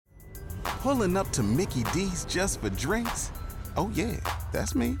Pulling up to Mickey D's just for drinks? Oh yeah,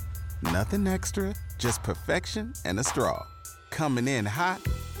 that's me. Nothing extra, just perfection and a straw. Coming in hot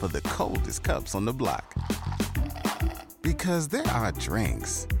for the coldest cups on the block. Because there are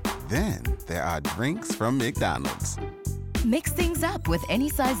drinks. Then there are drinks from McDonald's. Mix things up with any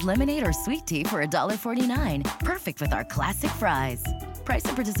size lemonade or sweet tea for $1.49. Perfect with our classic fries. Price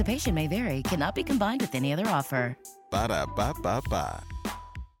and participation may vary. Cannot be combined with any other offer. Ba-da-ba-ba-ba.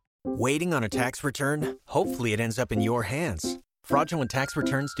 Waiting on a tax return? Hopefully it ends up in your hands. Fraudulent tax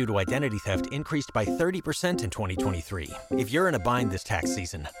returns due to identity theft increased by 30% in 2023. If you're in a bind this tax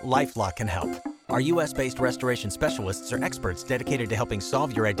season, LifeLock can help. Our U.S.-based restoration specialists are experts dedicated to helping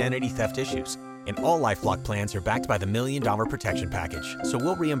solve your identity theft issues. And all LifeLock plans are backed by the $1 Million Protection Package. So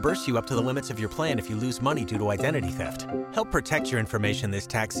we'll reimburse you up to the limits of your plan if you lose money due to identity theft. Help protect your information this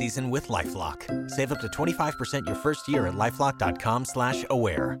tax season with LifeLock. Save up to 25% your first year at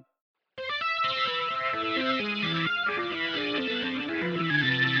LifeLock.com/aware.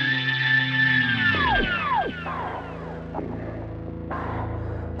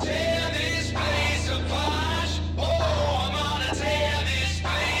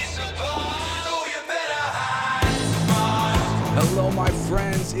 Hello, my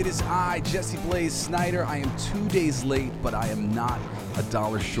friends. It is I, Jesse Blaze Snyder. I am 2 days late, but I am not a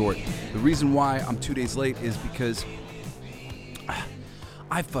dollar short. The reason why I'm 2 days late is because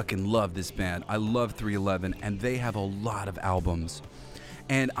I fucking love this band. I love 311, and they have a lot of albums.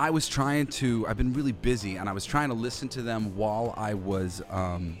 And I've been really busy, and I was trying to listen to them while I was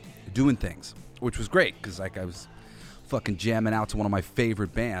doing things, which was great, because I was fucking jamming out to one of my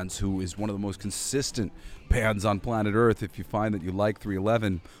favorite bands, who is one of the most consistent bands on planet Earth. If you find that you like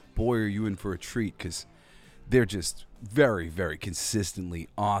 311, boy, are you in for a treat, because they're just very, very consistently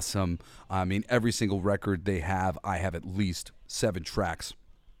awesome. I mean, every single record they have, I have at least 7 tracks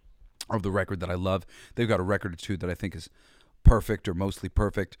of the record that I love. They've got a record or two that I think is perfect or mostly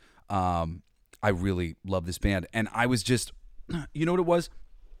perfect. I really love this band. And I was just, you know what it was?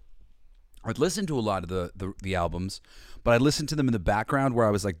 I'd listen to a lot of the albums, but I listened to them in the background where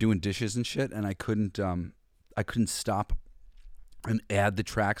I was like doing dishes and shit, and I couldn't stop and add the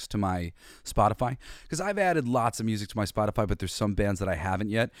tracks to my Spotify, because I've added lots of music to my Spotify, but there's some bands that I haven't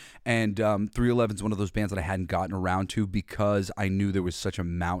yet. And 311 is one of those bands that I hadn't gotten around to, because I knew there was such a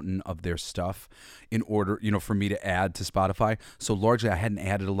mountain of their stuff in order, for me to add to Spotify. So largely I hadn't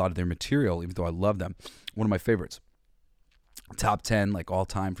added a lot of their material, even though I love them. One of my favorites. Top 10, like all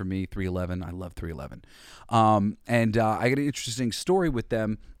time for me, 311. I love 311. And I got an interesting story with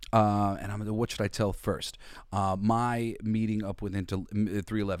them. And what should I tell first? My meeting up with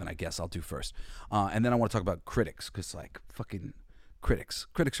 311, I guess I'll do first. And then I want to talk about critics, because like fucking critics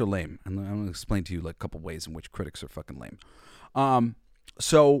are lame. And I'm going to explain to you like a couple ways in which critics are fucking lame.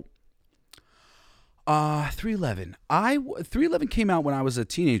 311. 311 came out when I was a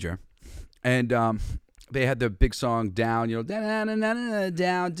teenager, and they had the big song Down,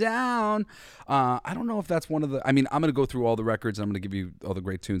 down, down. I don't know if that's one of the, I'm going to go through all the records. I'm going to give you all the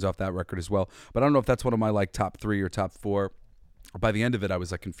great tunes off that record as well. But I don't know if that's one of my like top 3 or top 4. By the end of it, I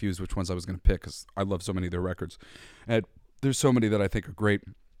was like confused which ones I was going to pick, because I love so many of their records. And there's so many that I think are great.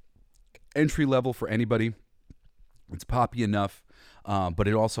 Entry level for anybody. It's poppy enough, but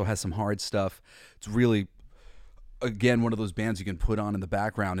it also has some hard stuff. It's really, again, one of those bands you can put on in the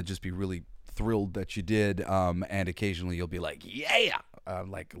background and just be really thrilled that you did, and occasionally you'll be like, yeah,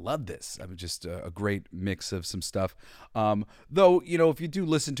 love this. I mean, just a great mix of some stuff. Though, if you do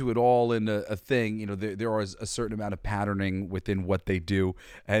listen to it all in a thing, there is a certain amount of patterning within what they do,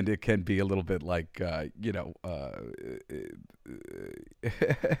 and it can be a little bit like, you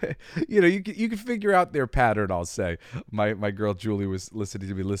can figure out their pattern, I'll say. My girl Julie was listening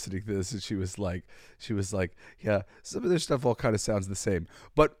to this, and she was like, yeah, some of their stuff all kind of sounds the same,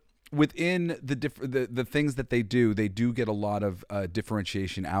 but within the things that they do get a lot of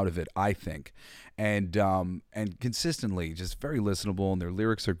differentiation out of it, I think, and consistently just very listenable, and their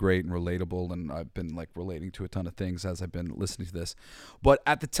lyrics are great and relatable, and I've been like relating to a ton of things as I've been listening to this. But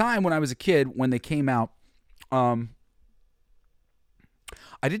at the time when I was a kid, when they came out, I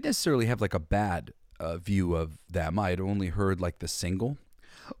didn't necessarily have like a bad view of them. I had only heard like the single,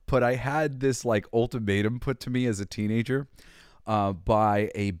 but I had this like ultimatum put to me as a teenager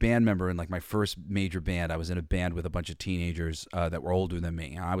by a band member in like my first major band. I was in a band with a bunch of teenagers that were older than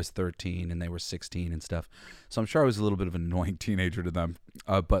me. I was 13 and they were 16 and stuff. So I'm sure I was a little bit of an annoying teenager to them.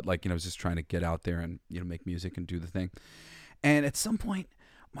 But like, I was just trying to get out there and, make music and do the thing. And at some point,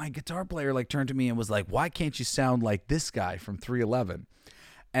 my guitar player like turned to me and was like, why can't you sound like this guy from 311?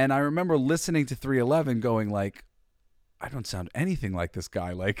 And I remember listening to 311 going like, I don't sound anything like this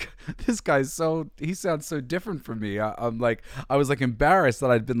guy. Like, this guy's he sounds so different from me. I was like embarrassed that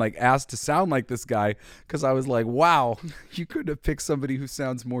I'd been like asked to sound like this guy, because I was like, wow, you couldn't have picked somebody who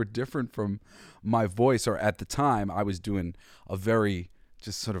sounds more different from my voice. Or at the time, I was doing a very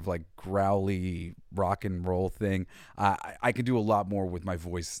just sort of like growly rock and roll thing. I could do a lot more with my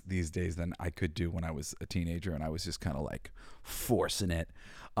voice these days than I could do when I was a teenager, and I was just kind of like forcing it.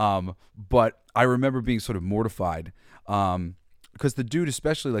 But I remember being sort of mortified, because the dude,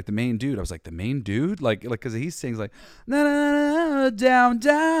 especially like the main dude, I was like, the main dude, like because he sings like na na na down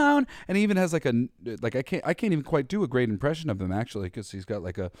down, and he even has like I can't even quite do a great impression of him actually, because he's got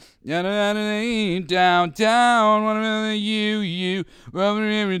like a na na na down down, you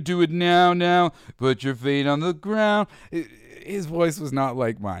do it now, put your feet on the ground. His voice was not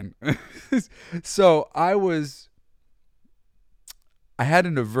like mine, so I had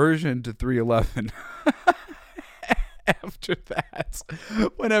an aversion to 311. After that,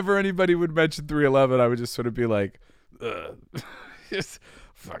 whenever anybody would mention 311, I would just sort of be like, ugh. Just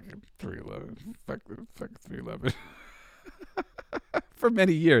fucking 311, fuck 311, for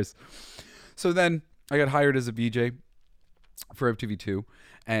many years. So then I got hired as a VJ for MTV2,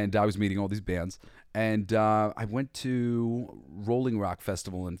 and I was meeting all these bands, and I went to Rolling Rock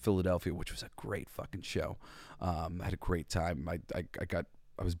Festival in Philadelphia, which was a great fucking show. I had a great time.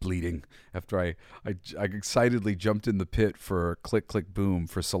 I was bleeding after I excitedly jumped in the pit for Click Click Boom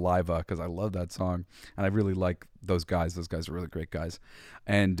for Saliva, because I love that song, and I really like those guys. Those guys are really great guys,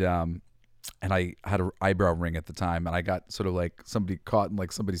 and I had an eyebrow ring at the time, and I got sort of like somebody caught in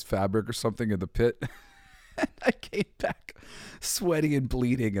like somebody's fabric or something in the pit. And I came back sweaty and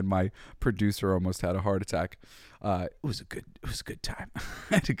bleeding, and my producer almost had a heart attack. It was a good time.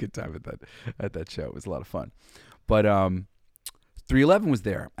 I had a good time at that show. It was a lot of fun, but 311 was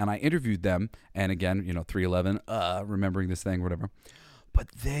there, and I interviewed them, and again, 311, remembering this thing, whatever. But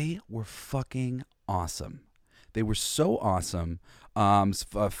they were fucking awesome. They were so awesome.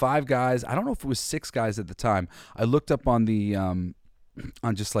 5 guys. I don't know if it was 6 guys at the time. I looked up on the on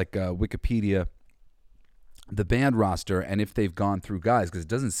just like Wikipedia, the band roster, and if they've gone through guys, because it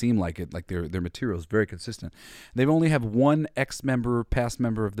doesn't seem like it. Like their material is very consistent. They only have one past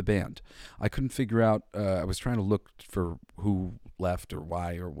member of the band. I couldn't figure out. I was trying to look for who left or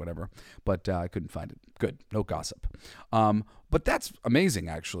why or whatever, but I couldn't find it. Good, no gossip. But that's amazing,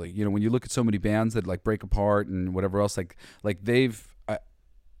 actually. When you look at so many bands that like break apart and whatever else, like they've.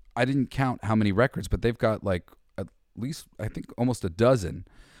 I didn't count how many records, but they've got like at least, I think, almost a dozen.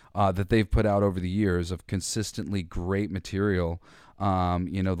 That they've put out over the years of consistently great material.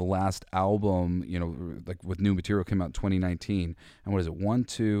 The last album, like with new material, came out in 2019. And what is it? 1,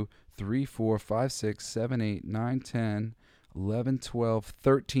 2, 3, 4, 5, 6, 7, 8, 9, 10, 11, 12,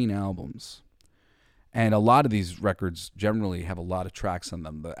 13 albums. And a lot of these records generally have a lot of tracks on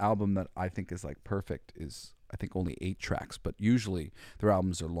them. The album that I think is like perfect is, I think, only 8 tracks, but usually their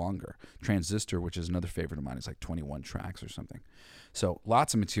albums are longer. Transistor, which is another favorite of mine, is like 21 tracks or something. So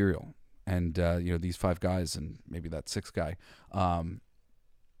lots of material, and these 5 guys and maybe that 6th guy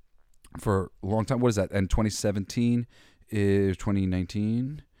for a long time. What is that? And 2017 is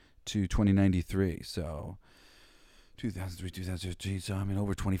 2019 to 2093. So 2003, 2013. So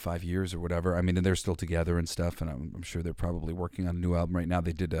over 25 years or whatever. And they're still together and stuff, and I'm sure they're probably working on a new album right now.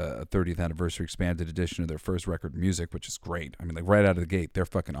 They did a 30th anniversary expanded edition of their first record, Music, which is great. Like right out of the gate, they're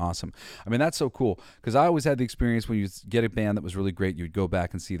fucking awesome. That's so cool, because I always had the experience when you get a band that was really great, you'd go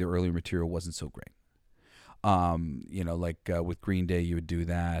back and see their earlier material wasn't so great. With Green Day, you would do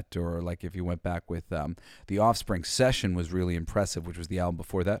that, or like if you went back with The Offspring, Session was really impressive, which was the album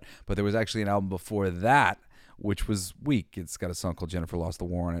before that. But there was actually an album before that which was weak. It's got a song called Jennifer Lost the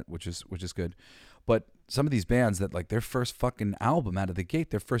War on it, which is good. But some of these bands that like their first fucking album out of the gate,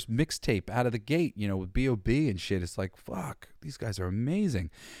 their first mixtape out of the gate, with B.O.B. and shit, it's like, fuck, these guys are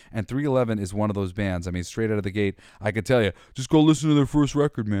amazing. And 311 is one of those bands. Straight out of the gate, I could tell you, just go listen to their first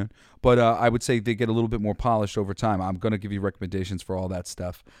record, man. But I would say they get a little bit more polished over time. I'm going to give you recommendations for all that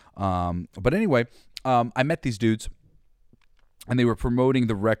stuff. But anyway, I met these dudes, and they were promoting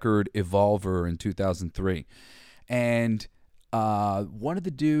the record Evolver in 2003. And one of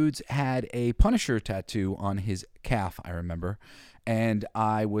the dudes had a Punisher tattoo on his calf, I remember. And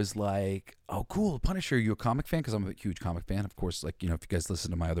I was like, oh, cool, Punisher, you a comic fan? Because I'm a huge comic fan. Of course, if you guys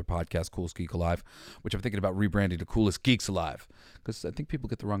listen to my other podcast, Coolest Geek Alive, which I'm thinking about rebranding to Coolest Geeks Alive. Because I think people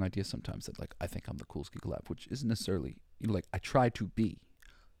get the wrong idea sometimes that, I think I'm the coolest geek alive, which isn't necessarily, I try to be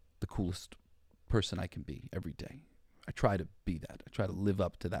the coolest person I can be every day. I try to be that. I try to live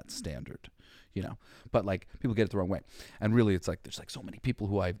up to that standard, you know. But like people get it the wrong way, and really it's like there's like so many people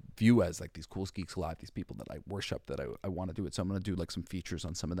who I view as like these cool geeks alive, these people that I worship, that I want to do it. So I'm going to do like some features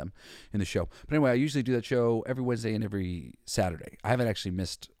on some of them in the show. But anyway, I usually do that show every Wednesday and every Saturday. I haven't actually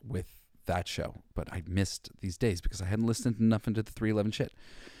missed with that show, but I missed these days because I hadn't listened enough into the 311 shit.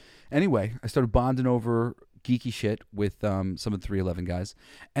 Anyway, I started bonding over geeky shit with some of the 311 guys,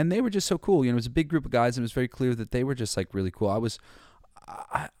 and they were just so cool. You know, it was a big group of guys, and it was very clear that they were just like really cool.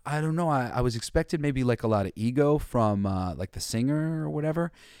 I don't know. I was expecting maybe like a lot of ego from like the singer or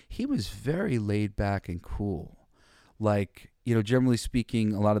whatever. He was very laid back and cool. Like, you know, generally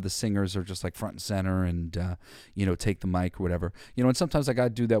speaking, a lot of the singers are just like front and center and, you know, take the mic or whatever. You know, and sometimes I got to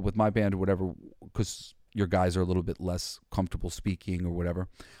do that with my band or whatever because your guys are a little bit less comfortable speaking or whatever.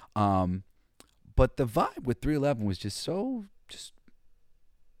 But the vibe with 311 was just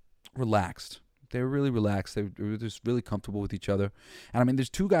relaxed. They were really relaxed. They were just really comfortable with each other. And I mean, there's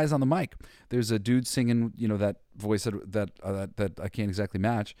two guys on the mic. There's a dude singing, you know, that voice that I can't exactly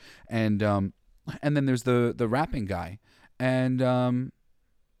match. And then there's the rapping guy. And,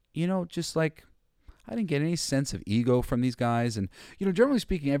 you know, just like, I didn't get any sense of ego from these guys. And, you know, generally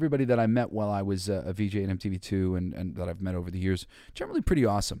speaking, everybody that I met while I was a VJ at MTV2 and that I've met over the years, generally pretty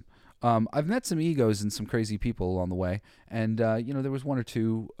awesome. I've met some egos and some crazy people along the way. And, you know, there was one or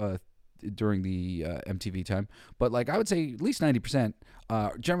two during the MTV time. But, like, I would say at least 90%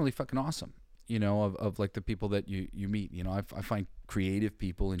 generally fucking awesome. You know, of like the people that you meet. You know, I find creative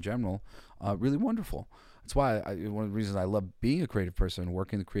people in general really wonderful. That's why one of the reasons I love being a creative person and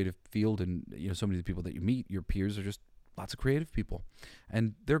working in the creative field. And, you know, so many of the people that you meet, your peers, are just lots of creative people.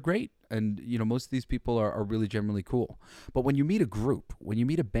 And they're great. And, you know, most of these people are really generally cool. But when you meet a group, when you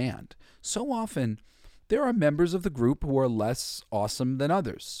meet a band, so often there are members of the group who are less awesome than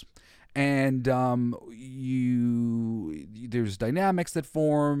others. And there's dynamics that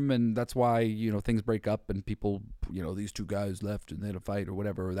form, and that's why, you know, things break up and people, you know, these two guys left and they had a fight or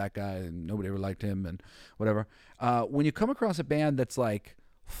whatever, or that guy and nobody ever liked him and whatever. When you come across a band that's like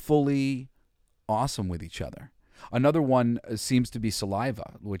fully awesome with each other. Another one seems to be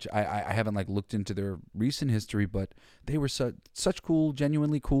Saliva, which I haven't like looked into their recent history, but they were such cool,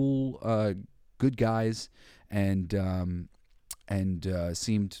 genuinely cool, good guys, and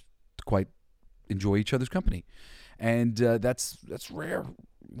seemed quite enjoy each other's company, and that's rare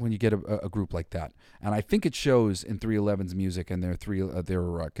when you get a group like that. And I think it shows in 311's music and their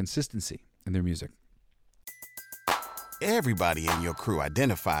consistency in their music. Everybody in your crew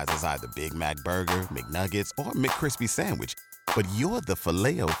identifies as either Big Mac Burger, McNuggets, or McCrispy Sandwich, but you're the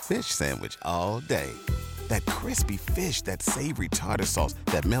Filet-O-Fish Sandwich all day. That crispy fish, that savory tartar sauce,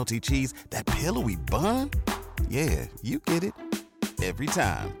 that melty cheese, that pillowy bun. Yeah, you get it. Every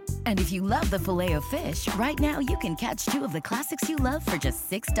time. And if you love the Filet-O-Fish, right now you can catch two of the classics you love for just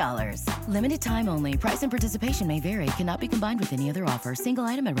 $6. Limited time only. Price and participation may vary. Cannot be combined with any other offer. Single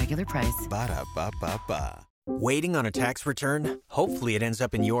item at regular price. Ba-da-ba-ba-ba. Waiting on a tax return? Hopefully it ends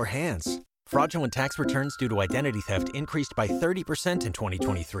up in your hands. Fraudulent tax returns due to identity theft increased by 30% in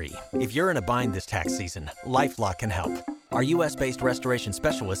 2023. If you're in a bind this tax season, LifeLock can help. Our U.S.-based restoration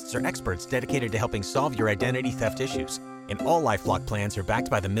specialists are experts dedicated to helping solve your identity theft issues. And all LifeLock plans are backed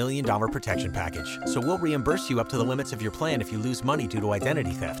by the $1 Million Protection Package. So we'll reimburse you up to the limits of your plan if you lose money due to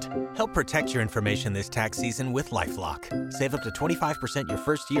identity theft. Help protect your information this tax season with LifeLock. Save up to 25% your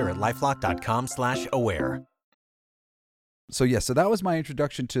first year at LifeLock.com/aware. So that was my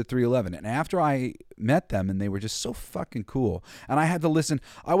introduction to 311. And after I met them, and they were just so fucking cool, and I had to listen.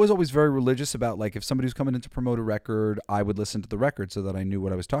 I was always very religious about, like, if somebody was coming in to promote a record, I would listen to the record so that I knew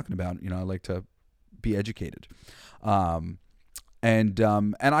what I was talking about. You know, I like to be educated. And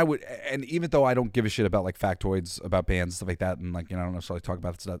I would, and even though I don't give a shit about like factoids about bands, stuff like that, and like, you know, I don't necessarily talk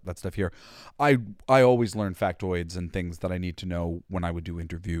about that stuff here, I always learn factoids and things that I need to know when I would do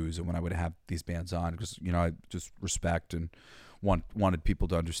interviews and when I would have these bands on, because, you know, I just respect and wanted people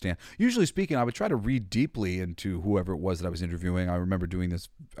to understand. Usually speaking, I would try to read deeply into whoever it was that I was interviewing. I remember doing this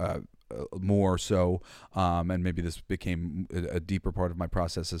more so, and maybe this became a deeper part of my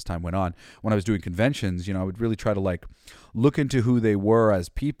process as time went on. When I was doing conventions, you know, I would really try to like look into who they were as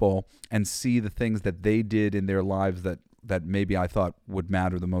people and see the things that they did in their lives that maybe I thought would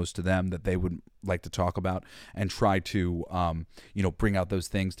matter the most to them, that they would like to talk about, and try to, you know, bring out those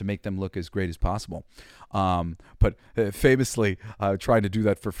things to make them look as great as possible. But famously, trying to do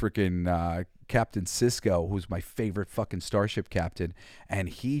that for freaking Captain Sisko, who's my favorite fucking Starship captain, and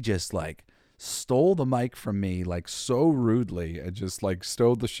he just like stole the mic from me like so rudely and just like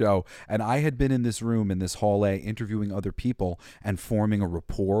stole the show. And I had been in this room in this hall A interviewing other people and forming a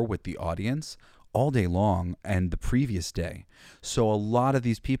rapport with the audience all day long and the previous day. So a lot of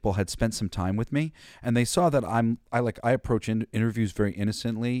these people had spent some time with me, and they saw that I approach interviews very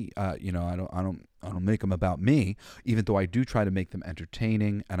innocently. I don't make them about me, even though I do try to make them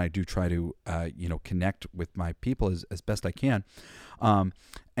entertaining, and I do try to connect with my people as best I can.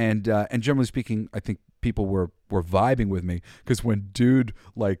 And generally speaking, I think people were vibing with me, because when dude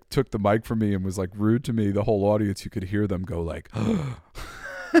like took the mic from me and was like rude to me, the whole audience, you could hear them go like,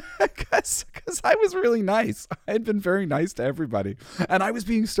 because I was really nice. I had been very nice to everybody, and I was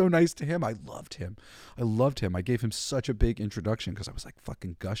being so nice to him. I loved him. I gave him such a big introduction because I was like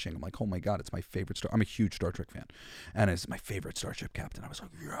fucking gushing. I'm like, oh my God, it's my favorite Star. I'm a huge Star Trek fan, and it's my favorite Starship captain. I was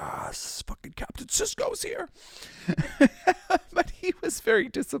like, yes, fucking Captain Sisko's here. But he was very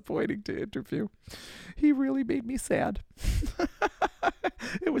disappointing to interview. He really made me sad.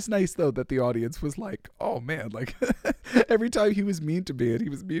 It was nice though that the audience was like, oh man, like every time he was mean to me, and he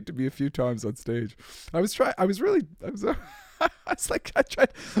was mean to me a few times on stage. I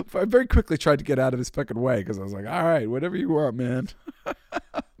very quickly tried to get out of his fucking way, because I was like, all right, whatever you want, man.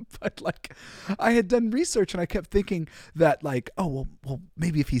 But like, I had done research, and I kept thinking that like, oh well,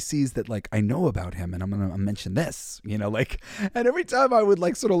 maybe if he sees that like I know about him, and I'm gonna mention this, like, and every time I would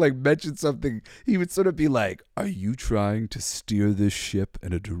like sort of like mention something, he would sort of be like, are you trying to steer this ship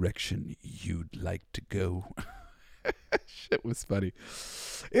in a direction you'd like to go? Shit was funny.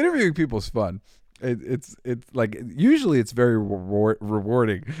 Interviewing people is fun. It's like, usually it's very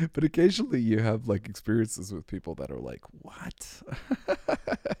rewarding, but occasionally you have like experiences with people that are like, what?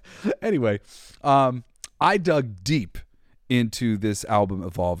 Anyway, I dug deep into this album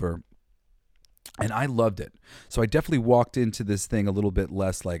Evolver, and I loved it. So I definitely walked into this thing a little bit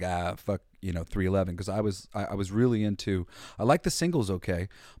less like, fuck, 311, because I was really into, I like the singles okay,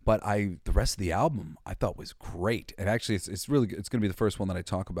 but the rest of the album I thought was great. And actually it's going to be the first one that I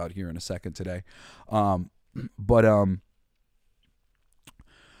talk about here in a second today.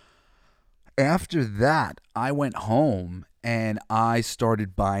 After that, I went home and I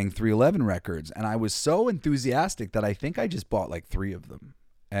started buying 311 records, and I was so enthusiastic that I think I just bought like 3 of them.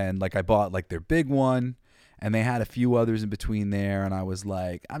 And like I bought like their big one, and they had a few others in between there, and I was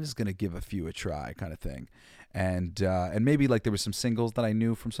like, I'm just gonna give a few a try, kind of thing. And maybe like there were some singles that I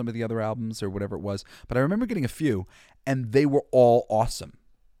knew from some of the other albums or whatever it was, but I remember getting a few, and they were all awesome.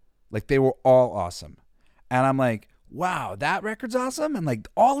 Like they were all awesome, and I'm like, wow, that record's awesome, and like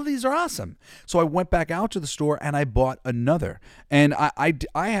all of these are awesome. So I went back out to the store and I bought another, and I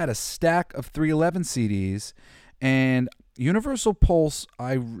had a stack of 311 CDs, and Universal Pulse,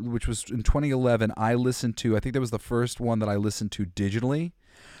 which was in 2011, I listened to. I think that was the first one that I listened to digitally,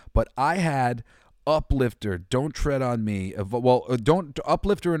 but I had Uplifter, Don't Tread on Me.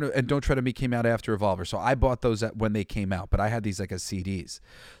 Uplifter and Don't Tread on Me came out after Evolver, so I bought those when they came out, but I had these like as CDs.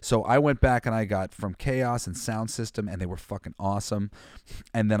 So I went back and I got From Chaos and Sound System, and they were fucking awesome.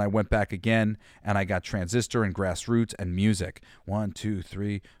 And then I went back again and I got Transistor and Grassroots and Music. 1, 2,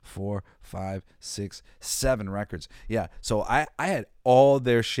 3, 4, 5, 6, 7 records. Yeah, so I had all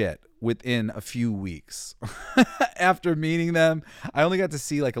their shit within a few weeks. After meeting them, I only got to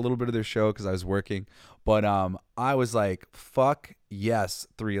see like a little bit of their show because I was working, but I was like, fuck yes,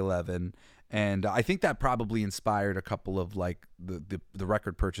 311. And I think that probably inspired a couple of like the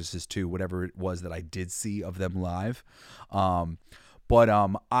record purchases too, whatever it was that I did see of them live. But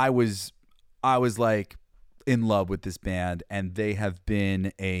I was like in love with this band, and they have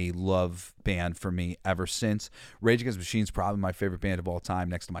been a love band for me ever since. Rage Against the Machine is probably my favorite band of all time,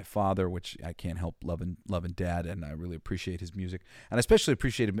 next to my father, which I can't help loving Dad, and I really appreciate his music, and I especially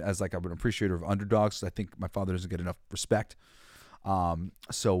appreciate him as like an appreciator of underdogs, because I think my father doesn't get enough respect. And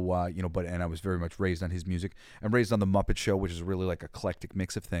I was very much raised on his music and raised on the Muppet Show, which is really like eclectic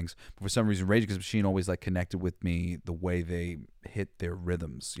mix of things. But for some reason, Rage Against the Machine always like connected with me the way they hit their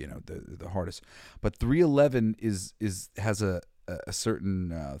rhythms, the hardest. But 311 has a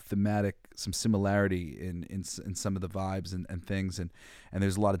certain thematic, some similarity in some of the vibes and things, and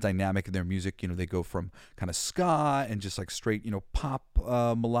there's a lot of dynamic in their music. They go from kind of ska and just like straight pop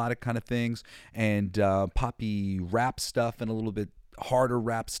melodic kind of things, and poppy rap stuff, and a little bit harder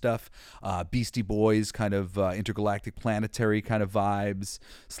rap stuff, Beastie Boys kind of intergalactic planetary kind of vibes,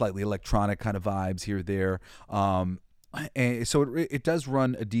 slightly electronic kind of vibes here or there, and so it does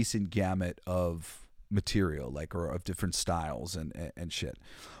run a decent gamut of material, or of different styles and shit.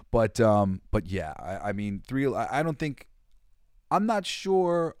 But yeah, I mean, I'm not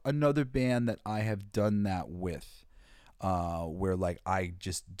sure another band that I have done that with, where like I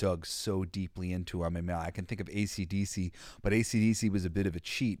just dug so deeply into. I mean, I can think of AC/DC, but AC/DC was a bit of a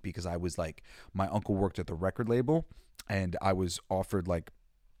cheat because I was like, my uncle worked at the record label, and I was offered like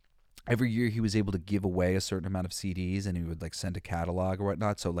every year he was able to give away a certain amount of CDs, and he would like send a catalog or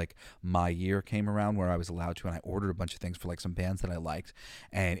whatnot. So like my year came around where I was allowed to, and I ordered a bunch of things for like some bands that I liked.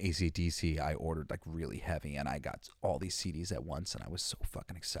 And AC/DC I ordered like really heavy, and I got all these CDs at once, and I was so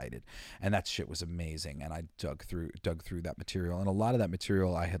fucking excited. And that shit was amazing. And I dug through that material, and a lot of that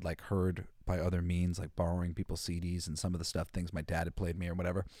material I had like heard by other means, like borrowing people's CDs and some of the things my dad had played me or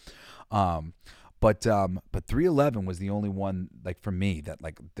whatever. But 311 was the only one like for me that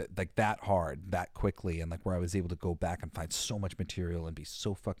like that hard, that quickly, and like where I was able to go back and find so much material and be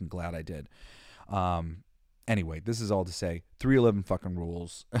so fucking glad I did. Anyway, this is all to say 311 fucking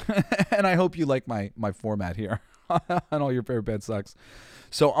rules. And I hope you like my format here on All Your Favorite Band Sucks.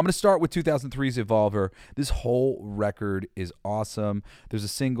 So I'm going to start with 2003's Evolver. This whole record is awesome. There's a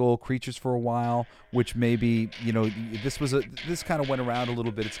single, Creatures for a While, which maybe, you know, this kind of went around a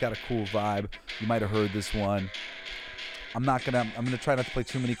little bit. It's got a cool vibe. You might have heard this one. I'm going to try not to play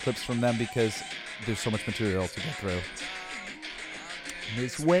too many clips from them because there's so much material to get through.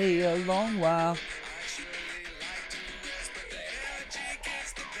 This way a long while.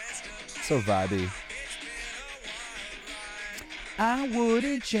 So vibey. I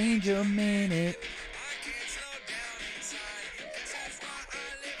wouldn't change a minute.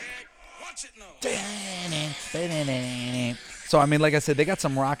 So I mean, like I said, they got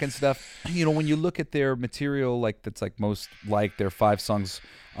some rockin' stuff. You know, when you look at their material, like that's like most like their 5 songs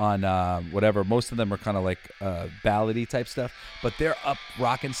on whatever, most of them are kind of like ballady type stuff, but their up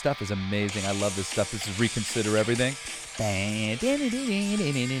rockin' stuff is amazing. I love this stuff. This is Reconsider Everything. These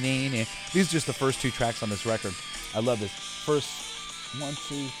are just the first 2 tracks on this record. I love this. First 1, 2,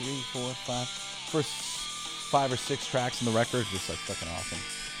 3, 4, 5. First 5 or 6 tracks in the record, just like fucking awesome.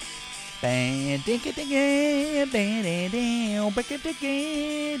 And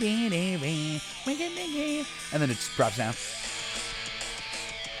then it just drops down.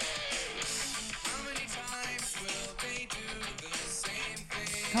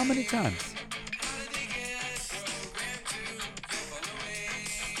 How many times?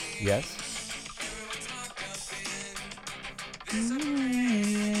 Yes.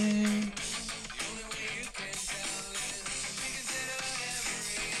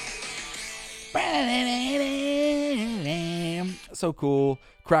 So cool.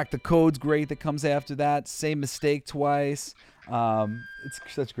 Crack the Code's great that comes after that. Same Mistake twice. It's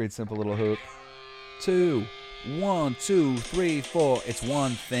such a great simple little hook. 2, 1, 2, 3, 4. It's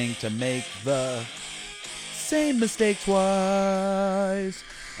one thing to make the same mistake twice.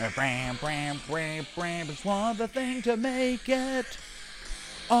 It's one other thing to make it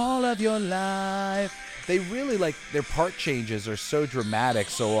all of your life. They really like their part changes are so dramatic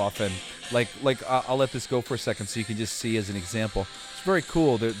so often. Like I'll let this go for a second so you can just see as an example. It's very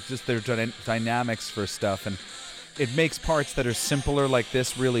cool. They're just their dynamics for stuff, and it makes parts that are simpler like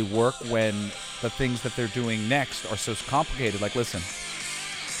this really work when the things that they're doing next are so complicated. Like listen.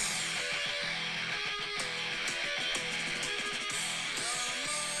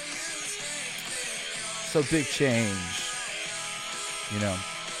 So big change, you know.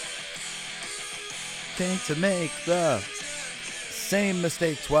 Thing to make the same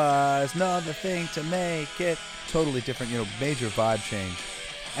mistake twice, another thing to make it totally different, you know, major vibe change.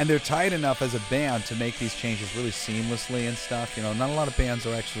 And they're tight enough as a band to make these changes really seamlessly and stuff. You know, not a lot of bands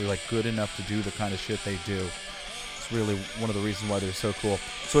are actually like good enough to do the kind of shit they do. It's really one of the reasons why they're so cool.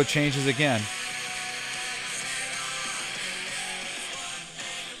 So it changes again.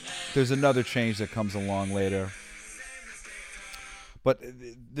 There's another change that comes along later. But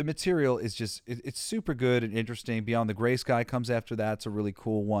the material is just, it's super good and interesting. Beyond the Gray Sky comes after that. It's a really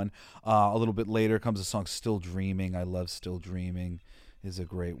cool one. A little bit later comes a song, Still Dreaming. I love Still Dreaming. Is a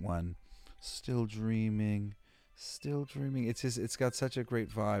great one. Still Dreaming. Still Dreaming. It's got such a great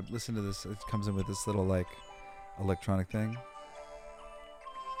vibe. Listen to this. It comes in with this little, like, electronic thing.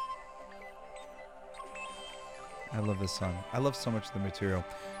 I love this song. I love so much of the material.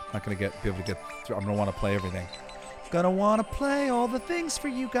 I'm not going to be able to get through. I'm going to want to play everything. Gonna want to play all the things for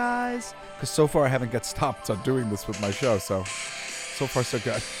you guys. Because so far I haven't got stopped on doing this with my show. So far so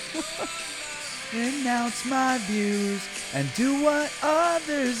good. Announce my views and do what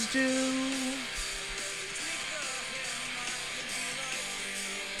others do.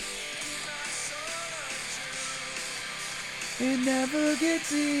 It never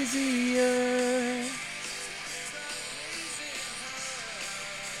gets easier.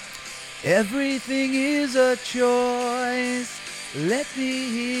 Everything is a choice. Let me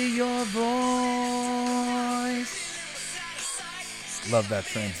hear your voice. Love that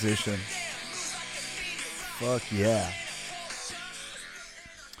transition. Fuck yeah.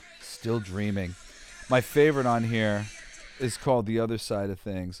 Still Dreaming. My favorite on here is called The Other Side of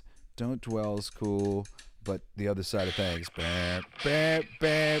Things. Don't Dwell's cool, but the other side of things. Bam, bam,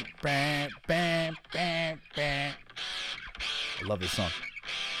 bam, bam, bam, bam, bam. I love this song.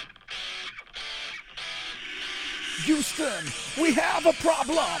 Houston, we have a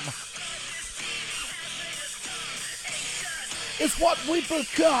problem. It's what we've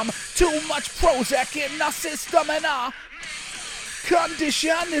become. Too much Prozac in our system, and our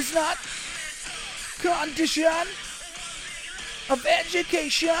condition is not condition of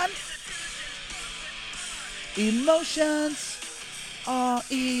education. Emotions are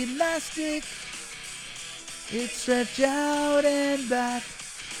elastic. It stretch out and back,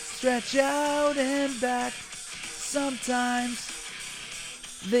 stretch out and back. Sometimes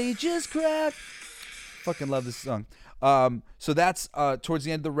they just crack. Fucking love this song. So that's towards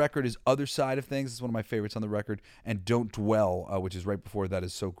the end of the record is Other Side of Things. It's one of my favorites on the record. And Don't Dwell, which is right before that,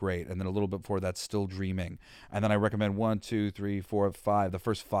 is so great. And then a little bit before that, Still Dreaming. And then I recommend 1, 2, 3, 4, 5. The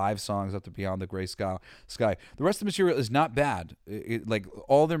first 5 songs up to Beyond the Gray Sky. The rest of the material is not bad. Like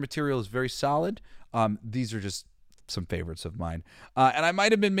all their material is very solid. These are just some favorites of mine. And I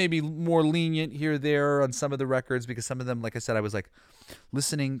might have been maybe more lenient here or there on some of the records because some of them, like I said, I was like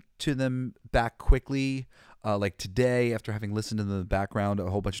listening to them back quickly. Like today, after having listened to them in the background a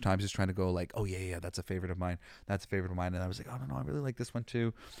whole bunch of times, just trying to go like, oh yeah, that's a favorite of mine. That's a favorite of mine. And I was like, oh no, I really like this one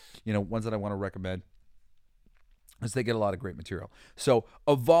too. You know, ones that I want to recommend. As they get a lot of great material. So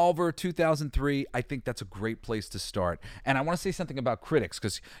Evolver 2003, I think that's a great place to start. And I want to say something about critics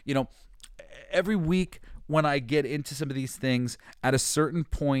because, you know, every week when I get into some of these things, at a certain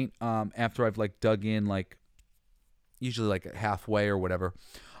point after I've like dug in, like usually like halfway or whatever,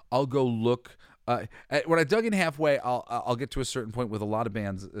 I'll go look. When I dug in halfway, I'll get to a certain point with a lot of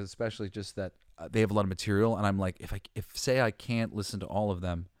bands, especially just that they have a lot of material, and I'm like, if say I can't listen to all of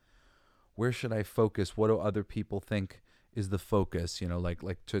them, where should I focus? What do other people think is the focus? You know, like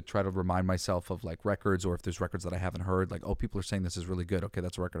to try to remind myself of like records, or if there's records that I haven't heard, like, oh, people are saying this is really good. Okay,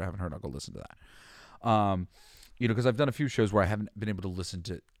 that's a record I haven't heard. I'll go listen to that. You know, because I've done a few shows where I haven't been able to listen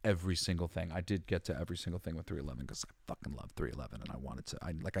to every single thing. I did get to every single thing with 311 because I fucking love 311, and I wanted to.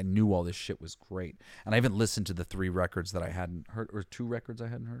 I knew all this shit was great, and I haven't listened to the 3 records that I hadn't heard, or 2 records I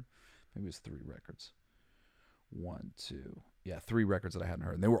hadn't heard. Maybe it was 3 records. 1, 2, yeah, 3 records that I hadn't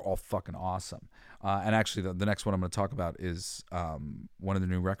heard, and they were all fucking awesome. And actually, the next one I'm going to talk about is one of the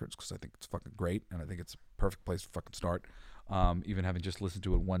new records because I think it's fucking great, and I think it's a perfect place to fucking start. Even having just listened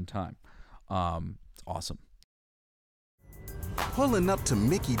to it one time, it's awesome. Pulling up to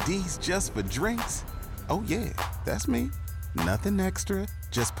Mickey D's just for drinks? Oh yeah, that's me. Nothing extra,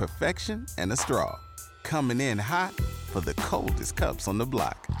 just perfection and a straw. Coming in hot for the coldest cups on the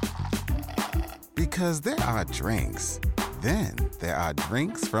block. Because there are drinks. Then there are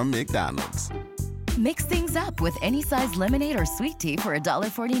drinks from McDonald's. Mix things up with any size lemonade or sweet tea for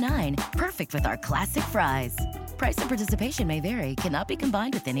 $1.49. Perfect with our classic fries. Price and participation may vary. Cannot be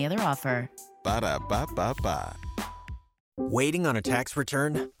combined with any other offer. Ba-da-ba-ba-ba. Waiting on a tax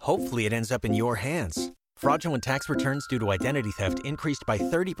return? Hopefully it ends up in your hands. Fraudulent tax returns due to identity theft increased by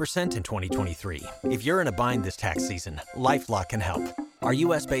 30% in 2023. If you're in a bind this tax season, LifeLock can help. Our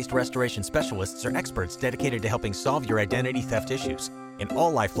U.S.-based restoration specialists are experts dedicated to helping solve your identity theft issues. And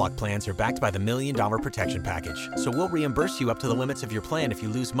all LifeLock plans are backed by the $1 Million Protection Package. So we'll reimburse you up to the limits of your plan if you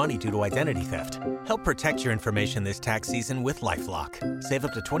lose money due to identity theft. Help protect your information this tax season with LifeLock. Save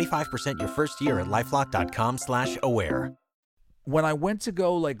up to 25% your first year at LifeLock.com/aware. When I went to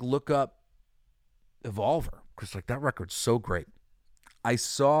go like look up Evolver, because like that record's so great, I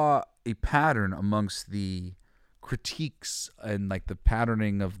saw a pattern amongst the critiques and like the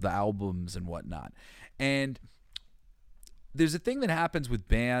patterning of the albums and whatnot. And there's a thing that happens with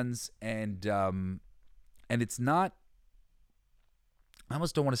bands, and it's not. I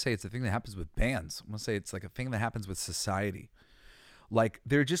almost don't want to say it's a thing that happens with bands. I want to say it's like a thing that happens with society. Like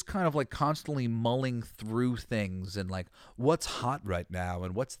they're just kind of like constantly mulling through things and like what's hot right now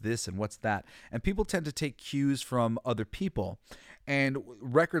and what's this and what's that. And people tend to take cues from other people, and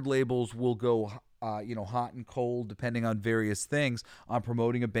record labels will go hot and cold depending on various things on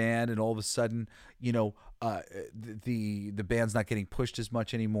promoting a band, and all of a sudden, the band's not getting pushed as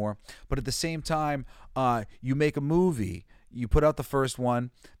much anymore. But at the same time, you make a movie, you put out the first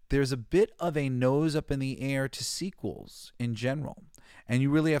one, there's a bit of a nose up in the air to sequels in general. And you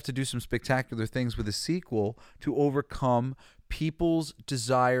really have to do some spectacular things with a sequel to overcome people's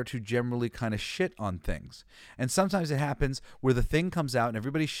desire to generally kind of shit on things. And sometimes it happens where the thing comes out and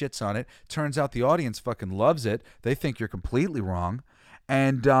everybody shits on it. Turns out the audience fucking loves it. They think you're completely wrong.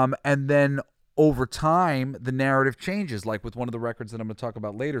 And then over time, the narrative changes, like with one of the records that I'm going to talk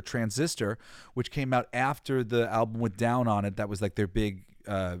about later, Transistor, which came out after the album with Down on it. That was like their big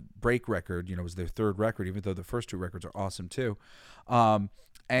Break record, was their third record, even though the first two records are awesome too. And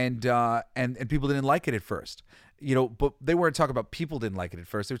people didn't like it at first, but they weren't talking about people didn't like it at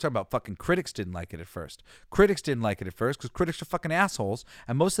first. They were talking about fucking critics didn't like it at first. Critics didn't like it at first because critics are fucking assholes,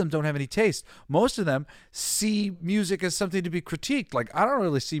 and most of them don't have any taste. Most of them see music as something to be critiqued. Like, I don't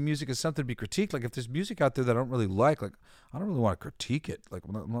really see music as something to be critiqued. Like, if there's music out there that I don't really like I don't really want to critique it. Like,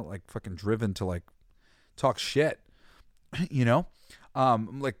 I'm not like fucking driven to like talk shit,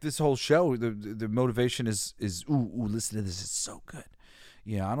 like this whole show, the motivation is ooh, listen to this, it's so good.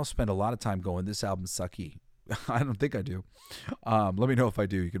 I don't spend a lot of time going, this album's sucky. I don't think I do. Let me know if I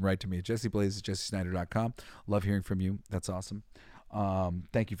do. You can write to me at jesseblaze@jessesnyder.com. Love hearing from you. That's awesome.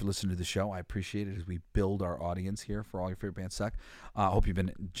 Thank you for listening to the show. I appreciate it as we build our audience here for All Your Favorite Bands Suck. I hope you've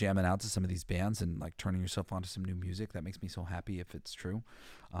been jamming out to some of these bands and like turning yourself onto some new music. That makes me so happy if it's true.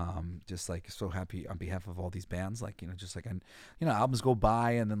 Just like so happy on behalf of all these bands. Like, just like, albums go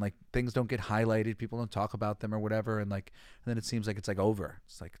by and then like things don't get highlighted. People don't talk about them or whatever. And then it seems like it's like over.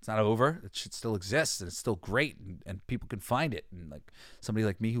 It's like, it's not over. It should still exist and it's still great and people can find it. And like somebody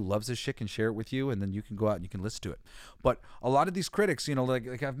like me who loves this shit can share it with you and then you can go out and you can listen to it. But a lot of these critics,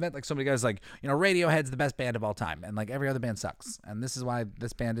 like I've met like so many guys like, Radiohead's the best band of all time. And like every other band sucks. And this is why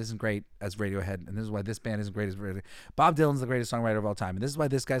this band isn't great as Radiohead. And this is why this band isn't great as Radiohead. Bob Dylan's the greatest songwriter of all time. And this is why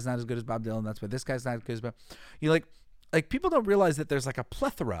this guy's not as good as Bob Dylan. That's why this guy's not as good as Bob. Like people don't realize that there's like a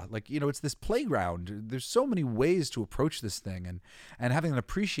plethora, like, it's this playground. There's so many ways to approach this thing and having an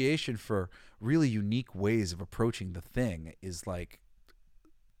appreciation for really unique ways of approaching the thing is like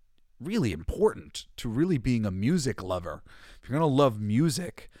really important to really being a music lover. If you're going to love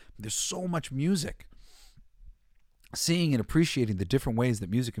music, there's so much music. Seeing and appreciating the different ways that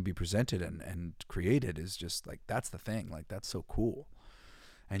music can be presented and created is just like, that's the thing. Like, that's so cool.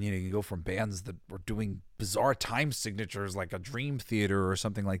 And, you go from bands that were doing bizarre time signatures like a Dream Theater or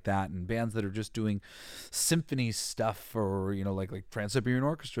something like that, and bands that are just doing symphony stuff or, like Trans-Siberian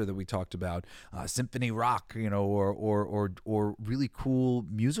Orchestra that we talked about, symphony rock, or really cool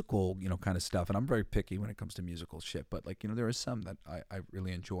musical, kind of stuff. And I'm very picky when it comes to musical shit, but like, there is some that I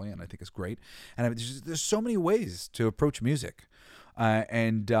really enjoy and I think is great. And there's so many ways to approach music. I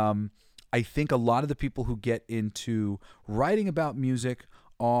think a lot of the people who get into writing about music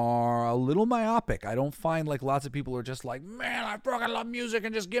are a little myopic. I don't find like lots of people are just like, man, I fucking love music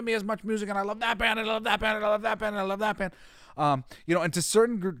and just give me as much music and I love that band and I love that band and I love that band and I love that band. And to a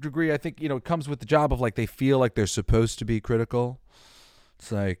certain degree, I think, it comes with the job of like they feel like they're supposed to be critical.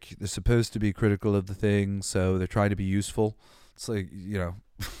 It's like they're supposed to be critical of the thing, so they're trying to be useful. It's like,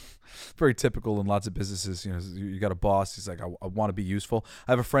 very typical in lots of businesses. You got a boss, he's like, I want to be useful.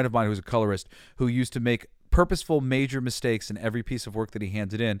 I have a friend of mine who's a colorist who used to make purposeful major mistakes in every piece of work that he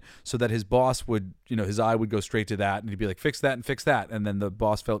handed in so that his boss would, his eye would go straight to that and he'd be like, fix that and fix that. And then the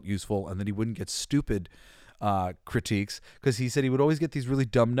boss felt useful and then he wouldn't get stupid critiques because he said he would always get these really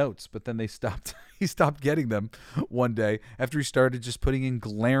dumb notes, but then he stopped getting them one day after he started just putting in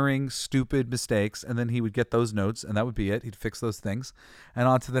glaring, stupid mistakes. And then he would get those notes and that would be it. He'd fix those things and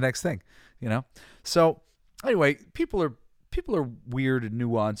on to the next thing, So anyway, people are weird and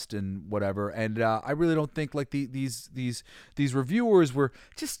nuanced and whatever, and I really don't think like these reviewers were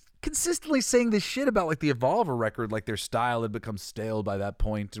just consistently saying this shit about like the Evolver record, like their style had become stale by that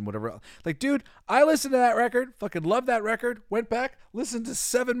point and whatever. Like, dude, I listened to that record, fucking loved that record, went back, listened to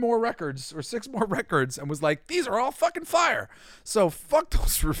 7 more records or 6 more records and was like, these are all fucking fire. So fuck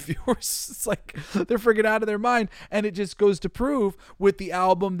those reviewers. It's like they're freaking out of their mind. And it just goes to prove with the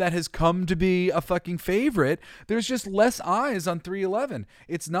album that has come to be a fucking favorite, there's just less eyes on 311.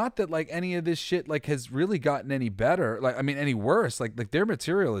 It's not that like any of this shit like has really gotten any better, like I mean any worse. Like their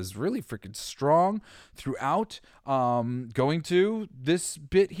material is really freaking strong throughout. Going to this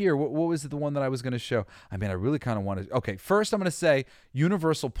bit here, what was it, the one that I was going to show? I mean, I really kind of wanted. Okay, first I'm going to say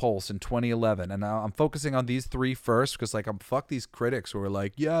Universal Pulse in 2011, and I'm focusing on these 3 first because like fuck these critics who are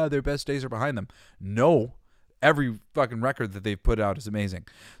like, yeah, their best days are behind them. No. Every fucking record that they've put out is amazing.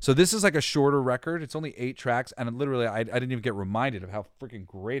 So this is like a shorter record. It's only 8 tracks, and literally I didn't even get reminded of how freaking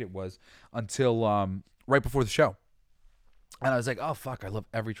great it was until right before the show. And I was like, oh, fuck, I love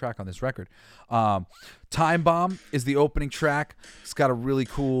every track on this record. Time Bomb is the opening track. It's got a really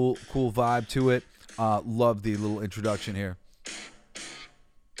cool vibe to it. Love the little introduction here.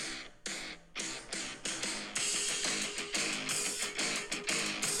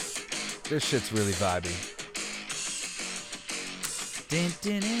 This shit's really vibey.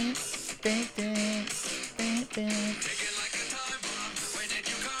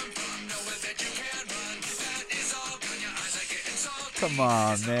 Come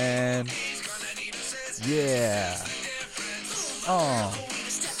on, man. Yeah. Oh.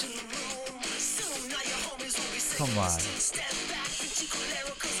 come on.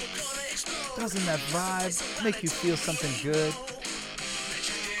 Doesn't that vibe make you feel something good?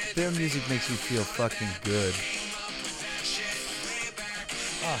 Their music makes you feel fucking good.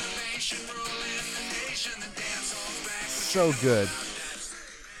 Oh. So good.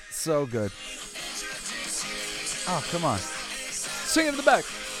 So good. Oh, come on. Sing it in the back.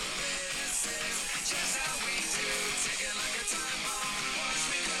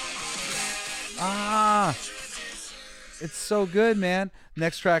 Ah, it's so good, man.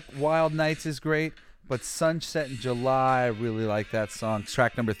 Next track, Wild Nights, is great, but Sunset in July, I really like that song.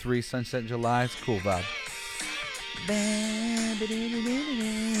 Track number 3, Sunset in July, it's a cool vibe.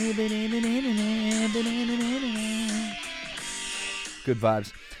 Good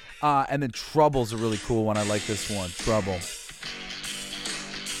vibes. And then Trouble's a really cool one. I like this one. Trouble.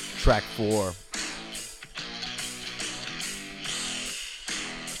 Track 4.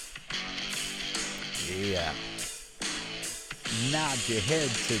 Yeah. Nod your head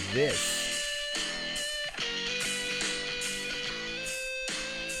to this.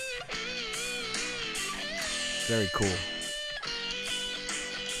 Very cool.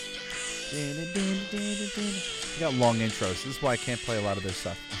 You got long intros. This is why I can't play a lot of their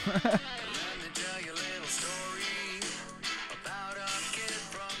stuff.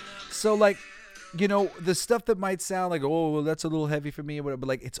 So, like, you know, the stuff that might sound like, oh, well, that's a little heavy for me or whatever, but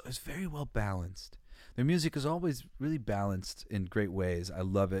like, it's very well balanced. Their music is always really balanced in great ways. I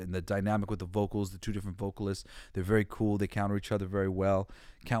love it. And the dynamic with the vocals, the two different vocalists, they're very cool. They counter each other very well.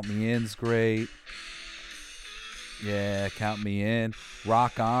 Count Me In's great. Yeah, Count Me In.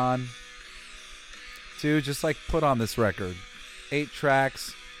 Rock On. Dude, just like put on this record. 8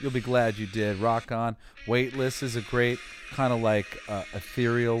 tracks. You'll be glad you did. Rock On. Weightless is a great kind of like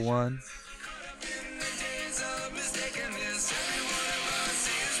ethereal one.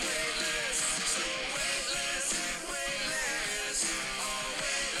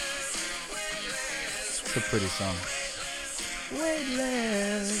 It's a pretty song.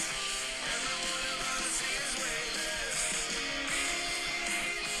 Weightless.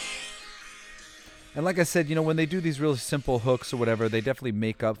 And like I said, you know, when they do these really simple hooks or whatever, they definitely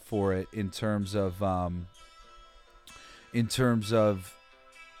make up for it in terms of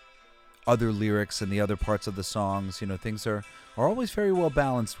other lyrics and the other parts of the songs. You know, things are always very well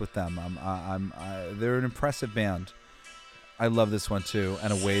balanced with them. They're an impressive band. I love this one too,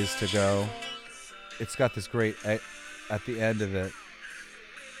 and A Ways to Go. It's got this great at the end of it.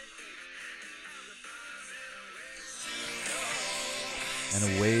 And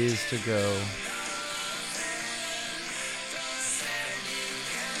A Ways to Go.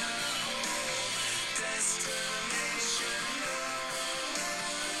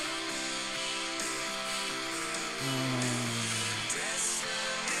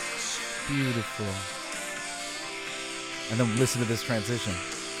 Beautiful. And then listen to this transition.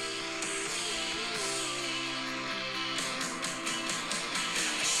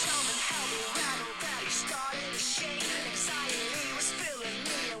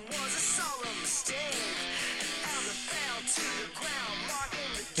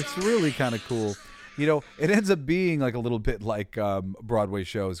 It's really kind of cool. You know, it ends up being like a little bit like Broadway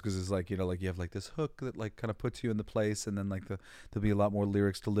shows, because it's like, you know, like you have like this hook that like kind of puts you in the place, and then like there'll be a lot more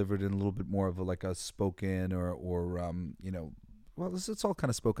lyrics delivered in a little bit more of like a spoken or you know, well, it's all kind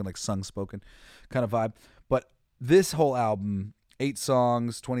of spoken, like sung spoken kind of vibe. But this whole album, 8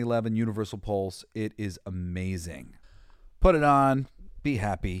 songs, 2011, Universal Pulse, it is amazing. Put it on, be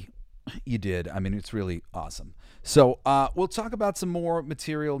happy. You did. I mean, it's really awesome. So we'll talk about some more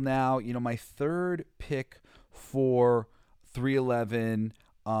material now. You know, my third pick for 311,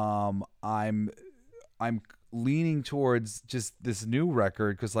 I'm leaning towards just this new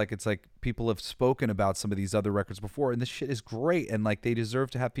record, because like it's like people have spoken about some of these other records before, and this shit is great, and like they deserve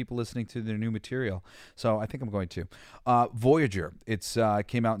to have people listening to their new material. So I think I'm going to. Voyager. It's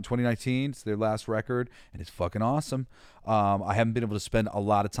came out in 2019. It's their last record, and it's fucking awesome. I haven't been able to spend a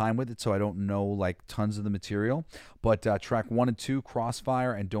lot of time with it, so I don't know like tons of the material. But track 1 and 2,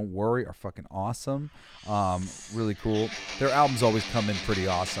 Crossfire and Don't Worry, are fucking awesome. Really cool. Their albums always come in pretty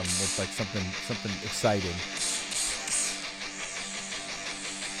awesome with like something exciting.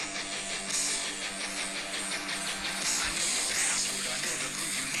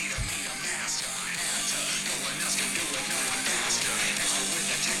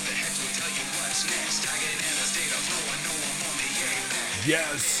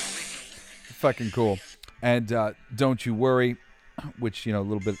 Yes. Fucking cool. And Don't You Worry, which, you know, a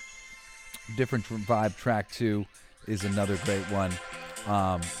little bit different vibe. Track 2 is another great one.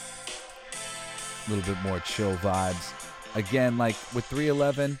 A little bit more chill vibes. Again, like with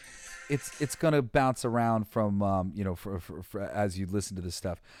 311, it's gonna bounce around from for as you listen to this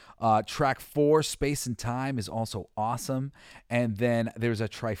stuff. Track 4, Space and Time, is also awesome, and then there's a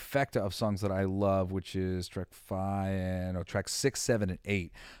trifecta of songs that I love, which is track 6, 7, and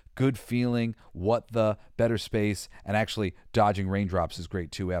 8. Good Feeling, What the, Better Space, and actually Dodging Raindrops is great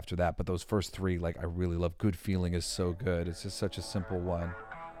too after that. But those first 3, like, I really love. Good Feeling is so good. It's just such a simple one.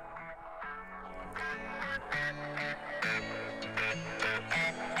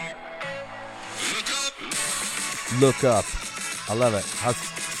 Look Up. I love it. How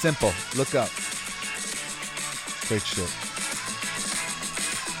simple. Look Up. Great shit.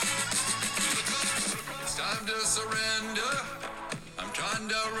 It's time to surrender. I'm trying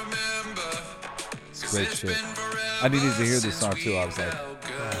to remember. Great shit. I needed to hear this song too. I was like, oh,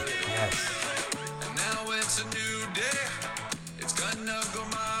 yes. And now it's a new day. It's gonna go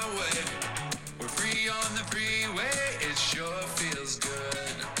my way. We're free on the freeway. It sure feels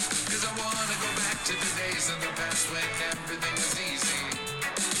good. Cause I wanna go back to the days of the past when everything was easy.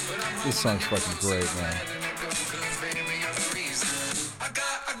 But I'm This song's fucking great, man.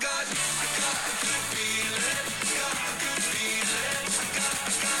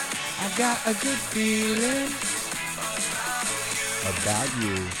 I got a good feeling about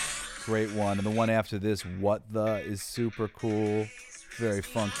you. Great one. And the one after this, What the, is super cool. Very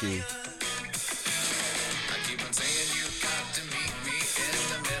funky.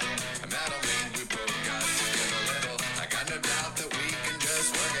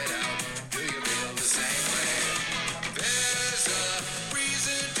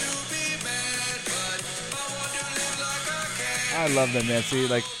 I love that, man. See,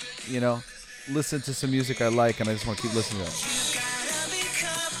 like, listen to some music I like, and I just want to keep listening to it.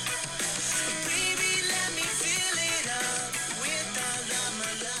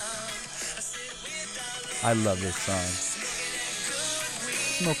 I love this song.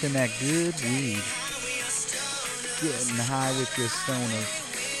 Smoking that good weed. Getting high with your stoners.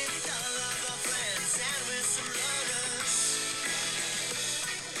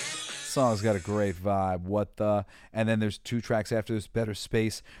 Song's got a great vibe. What the, and then there's 2 tracks after this, Better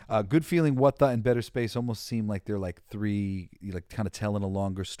Space. Good Feeling, What the, and Better Space almost seem like they're like 3, like kind of telling a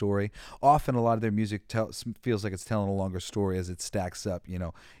longer story. Often a lot of their music feels like it's telling a longer story as it stacks up.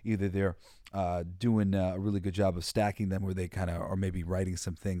 Either they're doing a really good job of stacking them, or they kind of are maybe writing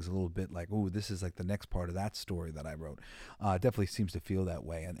some things a little bit like, oh, this is like the next part of that story that I wrote. Definitely seems to feel that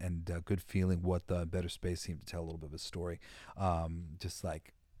way. And Good Feeling, What the, and Better Space seem to tell a little bit of a story. Just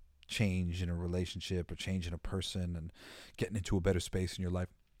like change in a relationship or change in a person and getting into a better space in your life.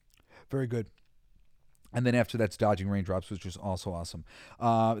 Very good. And then after that's Dodging Raindrops, which was also awesome.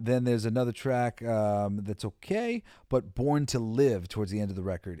 Then there's another track that's okay, but Born to Live towards the end of the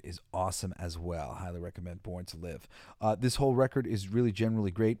record is awesome as well. Highly recommend Born to Live. This whole record is really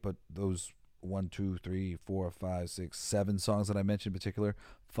generally great, but those 1, 2, 3, 4, 5, 6, 7 songs that I mentioned in particular,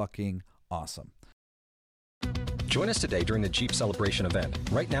 fucking awesome. Join us today during the Jeep Celebration event.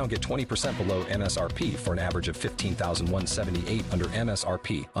 Right now, get 20% below MSRP for an average of $15,178 under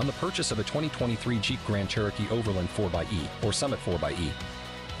MSRP on the purchase of a 2023 Jeep Grand Cherokee Overland 4xE or Summit 4xE.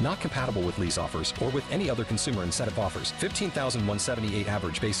 Not compatible with lease offers or with any other consumer incentive offers. $15,178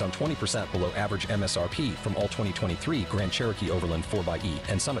 average based on 20% below average MSRP from all 2023 Grand Cherokee Overland 4xE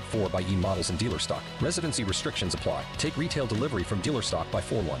and Summit 4xE models in dealer stock. Residency restrictions apply. Take retail delivery from dealer stock by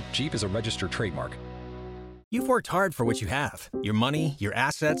 4/1. Jeep is a registered trademark. You've worked hard for what you have. Your money, your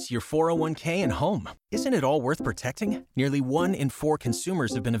assets, your 401k, and home. Isn't it all worth protecting? Nearly 1 in 4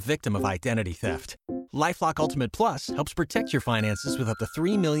 consumers have been a victim of identity theft. LifeLock Ultimate Plus helps protect your finances with up to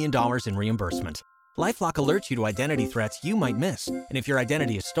 $3 million in reimbursement. LifeLock alerts you to identity threats you might miss. And if your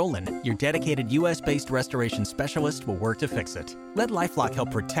identity is stolen, your dedicated U.S.-based restoration specialist will work to fix it. Let LifeLock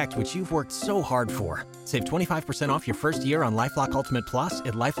help protect what you've worked so hard for. Save 25% off your first year on LifeLock Ultimate Plus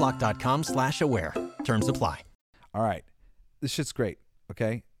at LifeLock.com/aware. Terms apply. All right. This shit's great,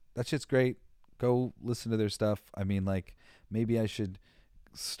 okay? That shit's great. Go listen to their stuff. I mean, like, maybe I should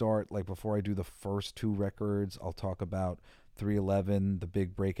start, like, before I do the first 2 records, I'll talk about 311, the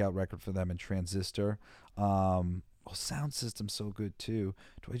big breakout record for them, and Transistor. Sound System's so good too.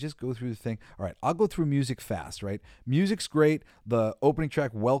 Do I just go through the thing? All right, I'll go through music fast, right? Music's great. The opening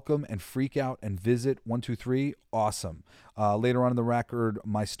track, Welcome and Freak Out and Visit, 1, 2, 3, awesome. Later on in the record,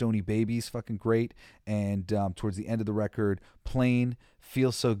 My Stony Baby's fucking great. And towards the end of the record, Plain,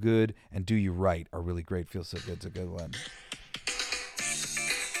 Feel So Good, and Do You Right are really great. Feel So Good's a good one.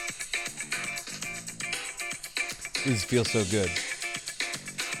 This feels so good.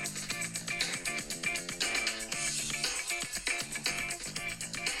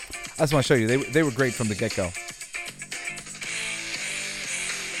 I just want to show you. They were great from the get-go.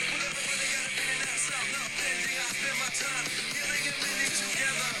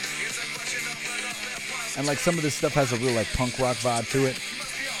 And like some of this stuff has a real like punk rock vibe to it.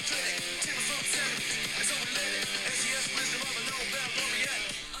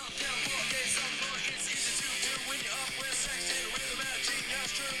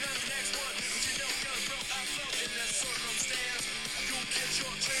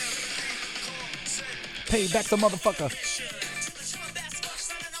 Pay back the motherfucker.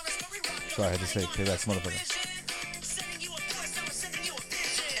 Sorry, I had to say pay back the motherfucker.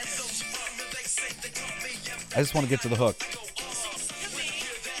 I just want to get to the hook.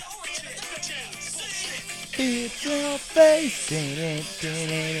 It's your face,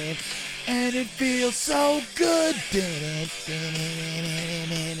 and it feels so good.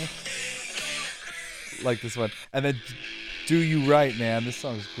 Like this one. And then Do You Right, man. This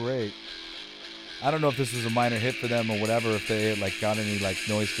song's great. I don't know if this was a minor hit for them or whatever, if they like got any like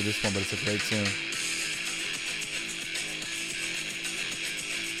noise for this one, but it's a great tune.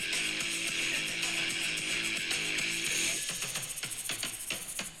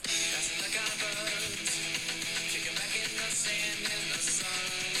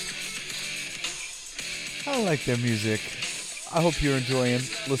 I like their music. I hope you're enjoying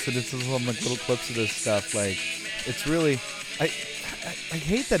listening to some like little clips of this stuff. Like, it's really, I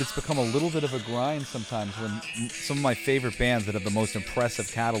hate that it's become a little bit of a grind sometimes when some of my favorite bands that have the most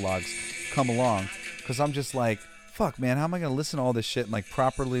impressive catalogs come along, because I'm just like, fuck, man, how am I going to listen to all this shit and like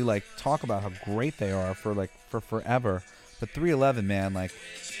properly like talk about how great they are for forever? But 311, man, like,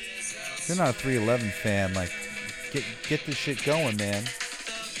 if you're not a 311 fan, like, get this shit going, man.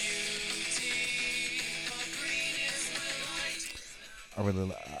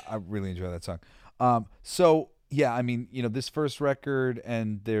 I really enjoy that song. So yeah, I mean, you know, this first record,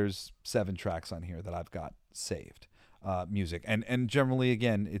 and there's 7 tracks on here that I've got saved, music, and generally,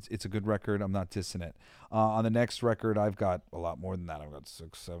 again, it's a good record. I'm not dissing it. On the next record, I've got a lot more than that. I've got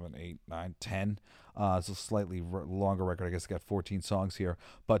 6, 7, 8, 9, 10. It's a slightly longer record. I guess I got 14 songs here.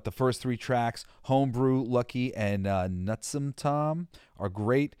 But the first 3 tracks, Homebrew, Lucky, and Nutsum Tom, are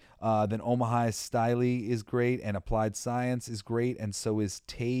great. Then Omaha Styley is great, and Applied Science is great, and so is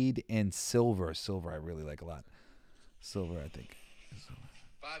Tade and Silver. Silver I really like a lot. Silver, I think.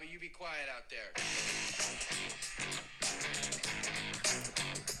 Bobby, you be quiet out there.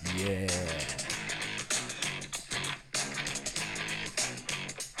 Yeah.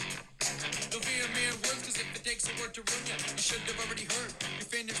 Don't be a mere words, cause if it takes a word to ruin you, you should have already heard. Your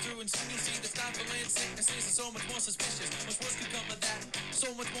fingers through and soon see the stifling sicknesses are so much more suspicious. Much worse could come of that.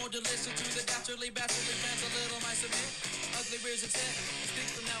 So much more delicious to the bachelorly fans. A little mice of men, ugly rears of sin.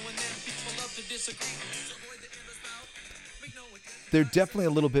 Speak from now and then. People love to disagree. So avoid the endless mouth. Make no one. They're definitely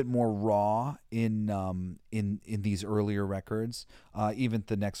a little bit more raw in these earlier records. Even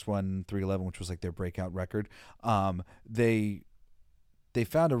the next one, 311, which was like their breakout record, they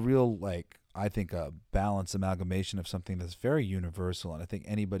found a real, like, I think, a balanced amalgamation of something that's very universal, and I think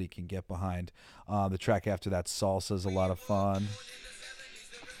anybody can get behind. The track after that, Salsa, is a lot of fun.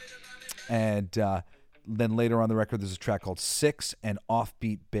 And then later on the record, there's a track called 6 and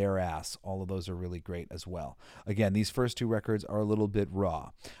Offbeat Bare Ass. All of those are really great as well. Again, these first 2 records are a little bit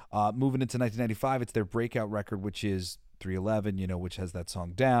raw. Moving into 1995, it's their breakout record, which is 311, you know, which has that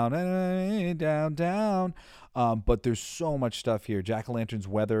song Down, Down, Down. But there's so much stuff here. Jack-O-Lantern's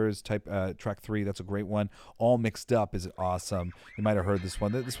Weathers, track 3, that's a great one. All Mixed Up is awesome. You might have heard this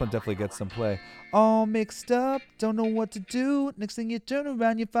one. This one definitely gets some play. All mixed up, don't know what to do. Next thing you turn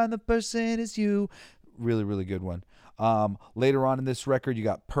around, you find the person is you. Really, really good one. Later on in this record, you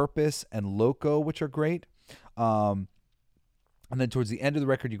got Purpose and Loco, which are great. And then towards the end of the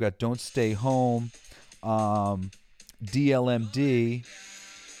record, you got Don't Stay Home, DLMD,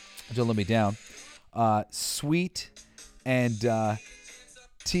 Don't Let Me Down, Sweet, and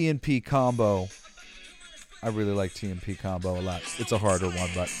TNP Combo. I really like TNP Combo a lot. It's a harder one,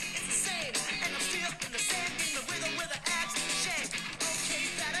 but...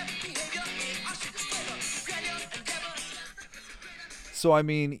 So, I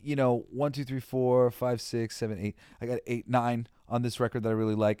mean, you know, 1, 2, 3, 4, 5, 6, 7, 8. I got 8, 9 on this record that I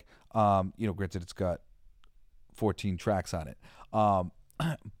really like. You know, granted, it's got 14 tracks on it.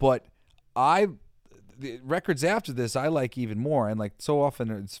 But the records after this, I like even more. And, like, so often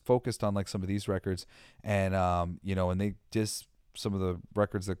it's focused on, like, some of these records. And, you know, and they just some of the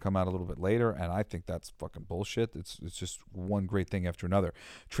records that come out a little bit later, and I think that's fucking bullshit. It's just one great thing after another.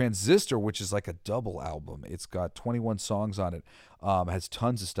 Transistor, which is like a double album, it's got 21 songs on it. Has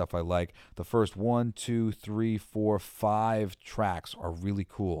tons of stuff I like. The first 1, 2, 3, 4, 5 tracks are really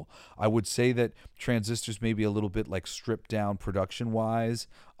cool. I would say that Transistor's maybe a little bit like stripped down production wise,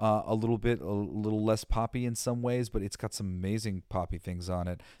 a little less poppy in some ways, but it's got some amazing poppy things on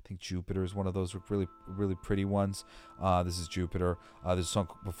it. I think Jupiter is one of those really, really pretty ones. This is Jupiter. There's a song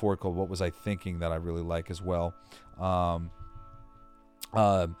before called What Was I Thinking that I really like as well.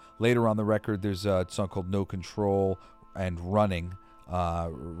 Later on the record, there's a song called No Control and Running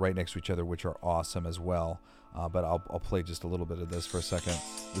right next to each other, which are awesome as well. But I'll play just a little bit of this for a second.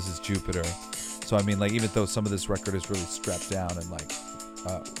 This is Jupiter. So I mean, like, even though some of this record is really strapped down and like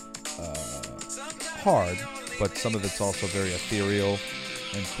hard, but some of it's also very ethereal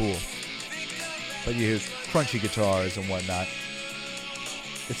and cool. But you hear crunchy guitars and whatnot.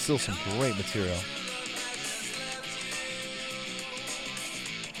 It's still some great material.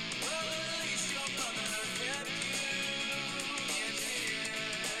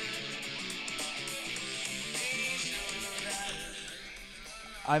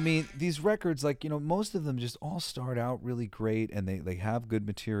 I mean, these records, like, you know, most of them just all start out really great, and they have good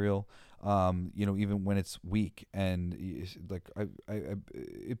material, you know, even when it's weak. And like,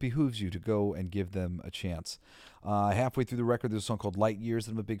 it behooves you to go and give them a chance. Halfway through the record, there's a song called Light Years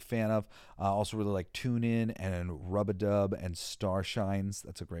that I'm a big fan of. Also really like Tune In and Rub-a-Dub and Star Shines.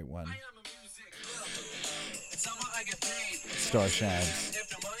 That's a great one. Star Shines.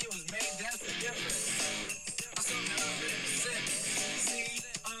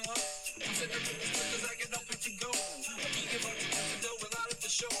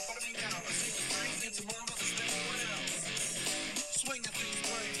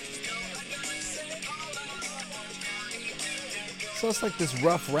 So it's like this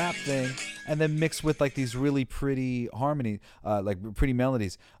rough rap thing, and then mixed with like these really pretty harmony, like pretty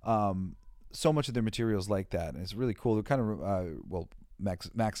melodies. So much of their material is like that, and it's really cool. They're kind of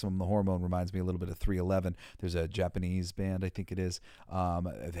Maximum the Hormone reminds me a little bit of 311. There's a Japanese band, I think it is.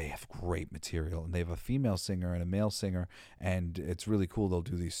 They have great material, and they have a female singer and a male singer, and it's really cool. They'll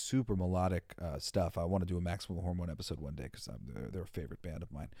do these super melodic stuff. I want to do a Maximum the Hormone episode one day because they're a favorite band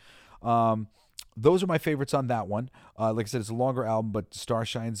of mine. Those are my favorites on that one. Like I said, it's a longer album, but Star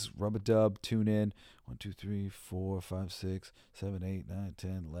Shines, Rub-a-Dub, Tune In, 1, 2, 3, 4, 5, 6, 7, 8, 9,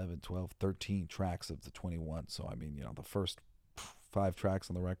 10, 11, 12, 13 tracks of the 21. So, I mean, you know, the first 5 tracks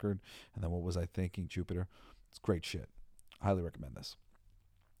on the record, and then What Was I Thinking, Jupiter. It's great shit. Highly recommend this.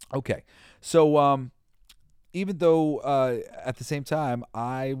 Okay, so even though at the same time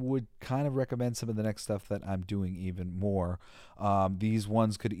I would kind of recommend some of the next stuff that I'm doing even more. These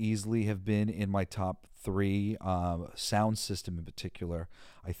ones could easily have been in my top 3. Sound System in particular,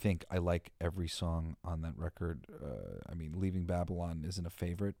 I think I like every song on that record. I mean, Leaving Babylon isn't a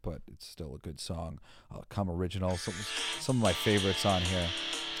favorite, but it's still a good song. Come Original, some of my favorites on here.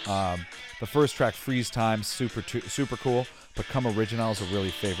 The first track, Freeze Time, super cool, but Come Original is a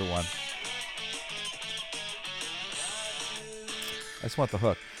really favorite one. I just want the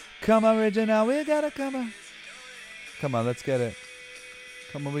hook. Come Original, we gotta come on. Come on, let's get it.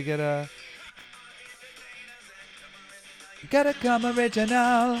 Come on, we gotta come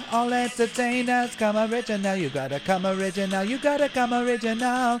original. All entertainers, come original. You gotta come original. You gotta come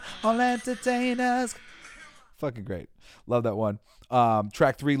original. All entertainers. Fucking great. Love that one.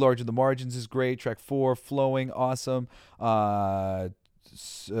 Track 3, Larger the Margins, is great. Track 4, Flowing, awesome. 5,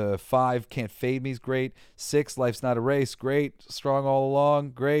 Can't Fade Me is great. 6, Life's Not a Race, great. Strong All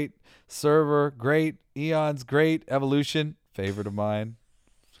Along, great. Server, great. Eons, great. Evolution, favorite of mine.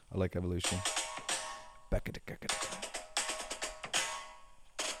 I like Evolution. Here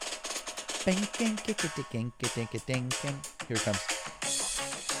it comes.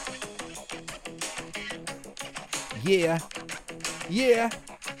 Yeah. Yeah.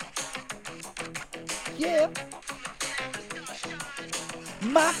 Yeah.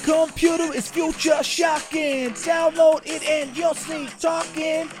 My computer is future shocking. Download it and you'll see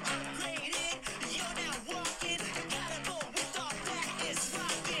talking.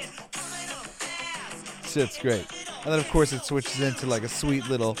 Shit's great. And then of course it switches into like a sweet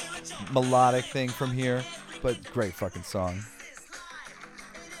little melodic thing from here. But great fucking song.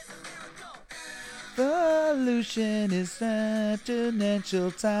 Evolution is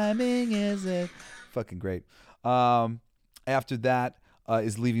exponential timing, is it? Fucking great. After that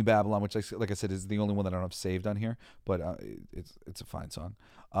is Leaving Babylon, which, like I said, is the only one that I don't have saved on here, but it's a fine song.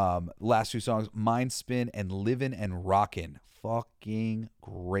 Last 2 songs, Mind Spin and Livin' and Rockin'. Fucking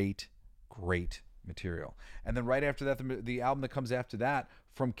great material. And then right after that, the album that comes after that,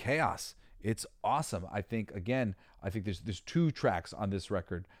 From Chaos. It's awesome. I think there's 2 tracks on this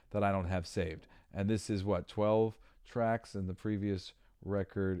record that I don't have saved. And this is 12 tracks, and the previous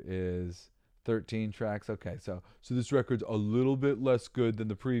record is 13 tracks. Okay, so this record's a little bit less good than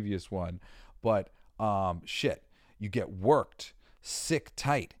the previous one, but shit, you get Worked, Sick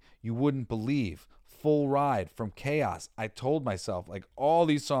Tight, You Wouldn't Believe, Full Ride, From Chaos. I told myself, like, all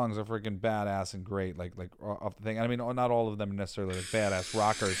these songs are freaking badass and great, like off the thing. I mean, not all of them are necessarily like badass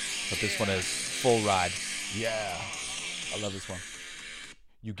rockers, but this one is Full Ride. Yeah, I love this one.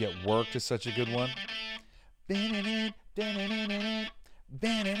 You Get Worked is such a good one. This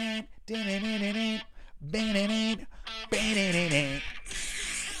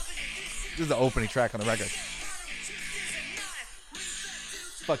is the opening track on the record.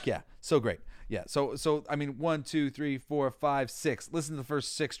 Fuck yeah, so great. Yeah, so I mean, 1, 2, 3, 4, 5, 6. Listen to the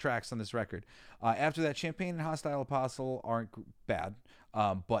first 6 tracks on this record. After that, Champagne and Hostile Apostle aren't bad,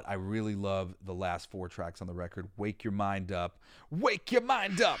 but I really love the last 4 tracks on the record. Wake Your Mind Up. Wake Your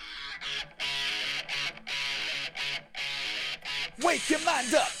Mind Up. Wake your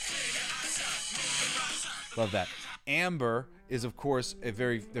mind up. Love that. Amber is, of course,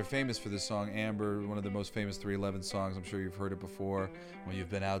 they're famous for this song. Amber, one of the most famous 311 songs. I'm sure you've heard it before. When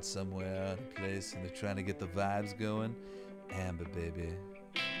you've been out somewhere, a place, and they're trying to get the vibes going. Amber, baby.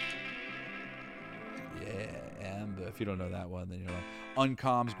 Yeah, Amber. If you don't know that one, then you know.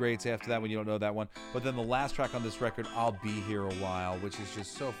 Uncom's great after that when you don't know that one. But then the last track on this record, I'll Be Here a While, which is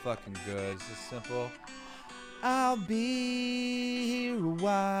just so fucking good. It's just simple. I'll be here a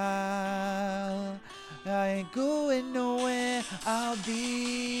while. I ain't going nowhere. I'll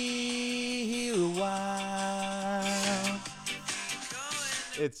be here a while.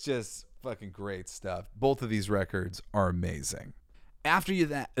 It's just fucking great stuff. Both of these records are amazing. After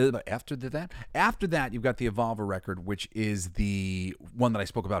that, you've got the Evolver record, which is the one that I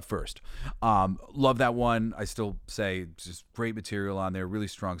spoke about first. Love that one. I still say just great material on there, really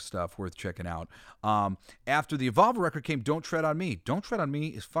strong stuff, worth checking out. After the Evolver record came Don't Tread on Me. Don't Tread on Me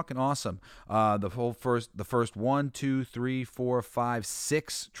is fucking awesome. The first 1, 2, 3, 4, 5,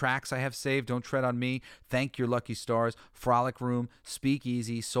 6 tracks I have saved. Don't Tread on Me, Thank Your Lucky Stars, Frolic Room, Speak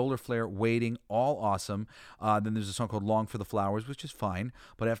Easy, Solar Flare, Waiting, all awesome. Then there's a song called Long for the Flowers, which is fine,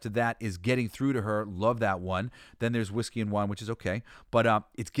 but after that is Getting Through to Her. Love that one. Then there's Whiskey and Wine, which is okay, but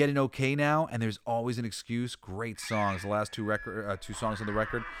it's Getting Okay Now, and There's Always an Excuse. Great songs. The last 2 songs on the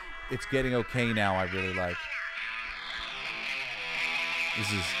record. It's Getting Okay Now I really like.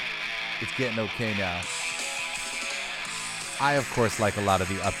 It's Getting Okay Now. I, of course, like a lot of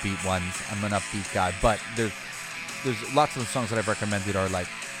the upbeat ones. I'm an upbeat guy, but there's lots of the songs that I've recommended are like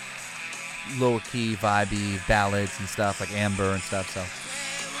lower key, vibey ballads and stuff, like Amber and stuff. So,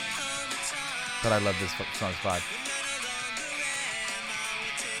 but I love this song's vibe.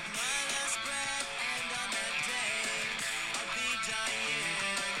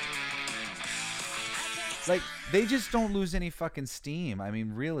 Like, they just don't lose any fucking steam. I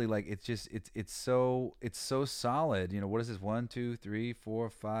mean, really, like, it's so solid. You know, what is this? 1, 2, 3, 4,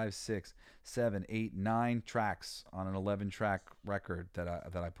 5, 6, 7, 8, 9 tracks on an 11-track record that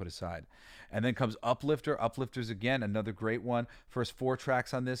I put aside. And then comes Uplifter. Uplifter's, again, another great one. First 4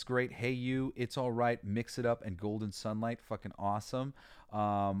 tracks on this, great. Hey You, It's All Right, Mix It Up, and Golden Sunlight, fucking awesome.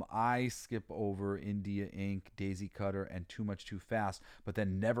 I skip over India Inc., Daisy Cutter, and Too Much Too Fast, but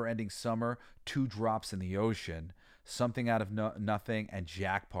then Never Ending Summer, 2 Drops in the Ocean, Something Out of Nothing, and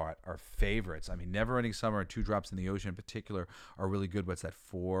Jackpot are favorites. I mean, Never Ending Summer and 2 Drops in the Ocean in particular are really good. What's that,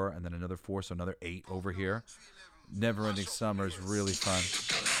 4, and then another 4, so another 8 over here. Never Ending Summer is really fun.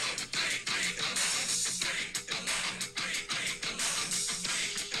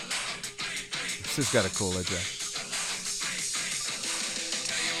 This has got a cool edge.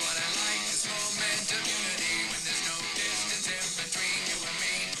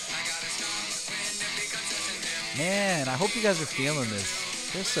 Man, I hope you guys are feeling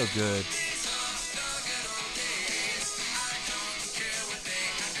this. They're so good.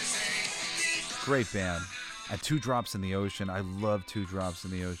 Great band. And 2 Drops in the Ocean. I love 2 Drops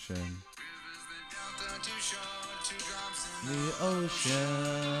in the Ocean. The ocean.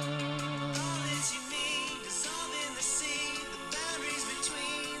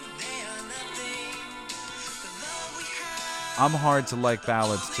 I'm hard to like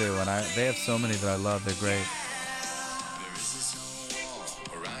ballads too, and they have so many that I love. They're great.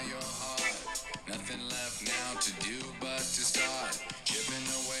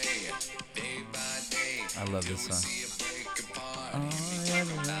 I love this song.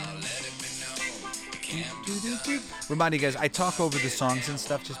 Remind you guys, I talk over the songs and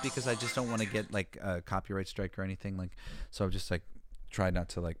stuff just because I just don't want to get like a copyright strike or anything. Like, so I'm just like try not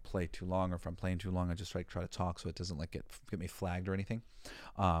to like play too long, or if I'm playing too long, I just like try to talk so it doesn't like get me flagged or anything.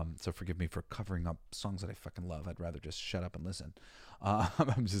 So forgive me for covering up songs that I fucking love. I'd rather just shut up and listen.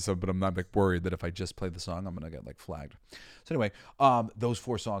 But I'm not like worried that if I just play the song, I'm gonna get like flagged. So anyway, those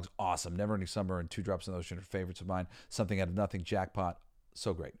 4 songs, awesome. Never Ending Summer and Two Drops in the Ocean are favorites of mine. Something Out of Nothing, Jackpot,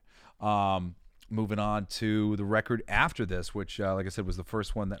 so great. Moving on to the record after this, which, like I said, was the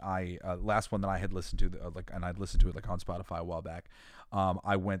first one that last one that I had listened to, and I'd listened to it like on Spotify a while back.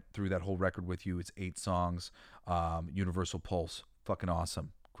 I went through that whole record with you. It's 8 songs. Universal Pulse, fucking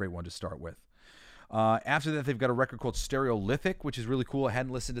awesome. Great one to start with. After that, they've got a record called Stereolithic, which is really cool. I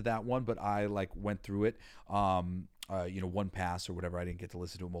hadn't listened to that one, but I like went through it. One pass or whatever. I didn't get to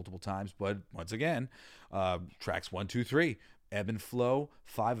listen to it multiple times, but once again, tracks 1, 2, 3. Ebb and Flow,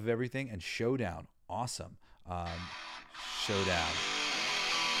 5 of Everything, and Showdown. Awesome. Showdown.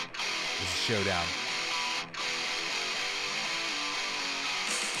 This is Showdown.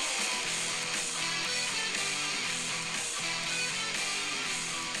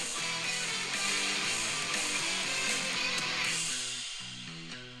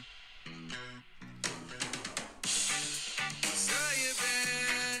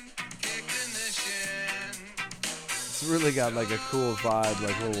 It's really got like a cool vibe,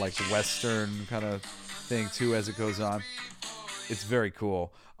 like a little like Western kind of thing too as it goes on. It's very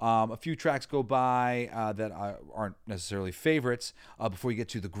cool. A few tracks go by that aren't necessarily favorites before you get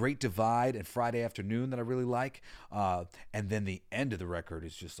to The Great Divide and Friday Afternoon that I really like. And then the end of the record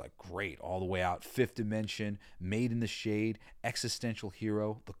is just like great all the way out. Fifth Dimension, Made in the Shade, Existential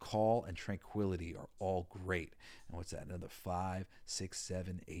Hero, The Call, and Tranquility are all great. And what's that? Another 5, 6,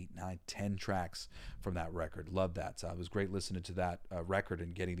 7, 8, 9, 10 tracks from that record. Love that. So it was great listening to that record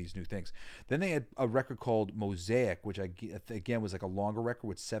and getting these new things. Then they had a record called Mosaic, which again was like a longer record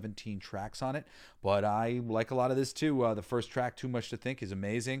with 17 tracks on it. But I like a lot of this too. The first track, Too Much to Think, is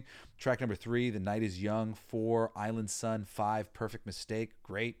amazing. Track number 3, The Night is Young. 4, Island Sun. 5, Perfect Mistake,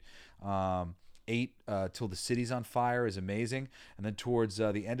 great. 8, Till the City's on Fire is amazing. And then towards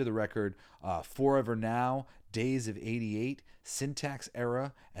the end of the record, Forever Now, Days of 88, Syntax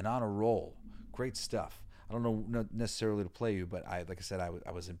Era, and On a Roll. Great stuff. I don't know not necessarily to play you, but like I said, I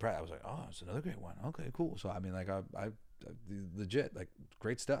was impressed. I was like, oh, it's another great one. Okay, cool. So I mean, like I legit, like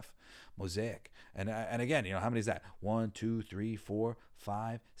great stuff. Mosaic. And again, how many is that? 1, 2, 3, 4,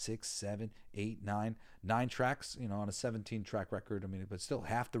 5, 6, 7, 8, 9. 9 tracks, on a 17-track record. I mean, but still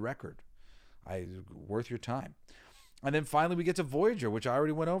half the record. Worth your time. And then finally we get to Voyager, which I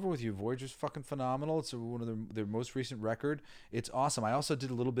already went over with you. Voyager's fucking phenomenal. It's one of their most recent record. It's awesome. I also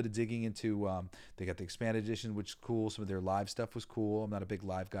did a little bit of digging into, they got the expanded edition, which is cool. Some of their live stuff was cool. I'm not a big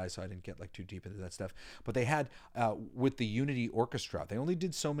live guy, so I didn't get like too deep into that stuff. But they had, with the Unity Orchestra, they only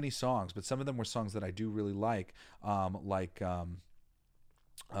did so many songs, but some of them were songs that I do really like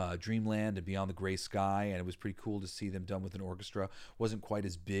Dreamland and Beyond the Gray Sky, and it was pretty cool to see them done with an orchestra. Wasn't quite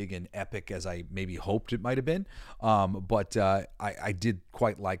as big and epic as I maybe hoped it might have been, but I did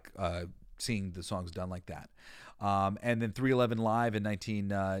quite like seeing the songs done like that. And then 311 Live in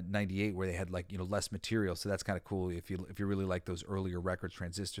 1998, where they had like less material, so that's kind of cool. If you really like those earlier records,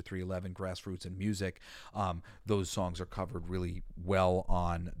 Transistor, 311, Grassroots, and Music, those songs are covered really well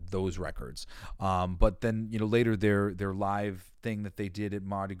on those records. But then later their live thing that they did at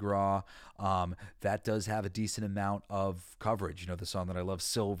Mardi Gras, that does have a decent amount of coverage. The song that I love,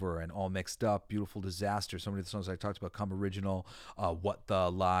 Silver, and All Mixed Up, Beautiful Disaster, so many of the songs I talked about come original. What the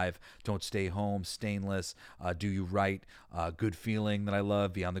Live, Don't Stay Home, Stainless, Do You Right, Good Feeling that I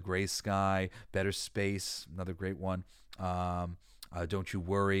love, Beyond the Gray Sky, Better Space, another great one. Don't You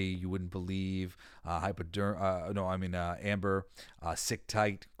Worry, You Wouldn't Believe, Amber, Sick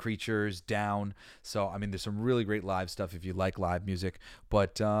Tight, Creatures, Down. So, I mean, there's some really great live stuff if you like live music.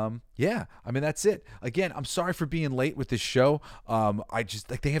 But, yeah, I mean, that's it. Again, I'm sorry for being late with this show. I just,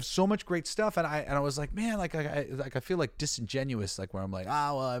 they have so much great stuff. And I was like, man, I feel like disingenuous, where I'm like,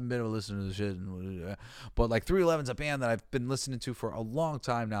 I've been able to listen to this shit. But, 311's a band that I've been listening to for a long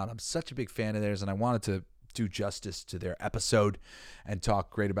time now. And I'm such a big fan of theirs. And I wanted to do justice to their episode and talk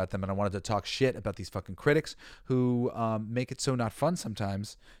great about them. And I wanted to talk shit about these fucking critics who make it so not fun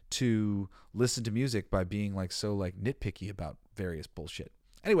sometimes to listen to music by being so nitpicky about various bullshit.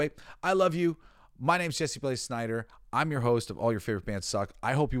 Anyway, I love you. My name's Jesse Blaze Snyder. I'm your host of All Your Favorite Bands Suck.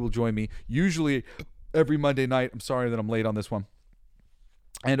 I hope you will join me usually every Monday night. I'm sorry that I'm late on this one.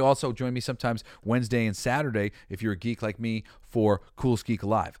 And also join me sometimes Wednesday and Saturday, if you're a geek like me, for Coolest Geek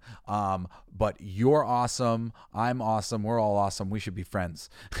Alive. But you're awesome. I'm awesome. We're all awesome. We should be friends.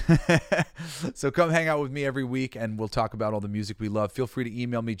 So come hang out with me every week, and we'll talk about all the music we love. Feel free to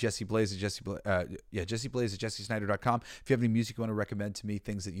email me, Jesse Blaze at jesseblaze@jessesnyder.com. If you have any music you want to recommend to me,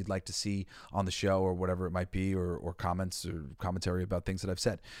 things that you'd like to see on the show or whatever it might be, or comments or commentary about things that I've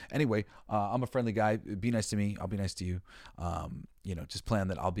said. Anyway, I'm a friendly guy. Be nice to me. I'll be nice to you. Just plan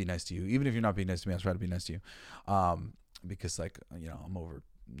that I'll be nice to you. Even if you're not being nice to me, I'll try to be nice to you. Because I'm over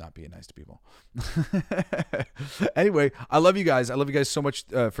not being nice to people. Anyway, I love you guys. I love you guys so much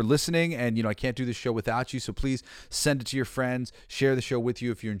for listening. And, I can't do this show without you. So please send it to your friends. Share the show with you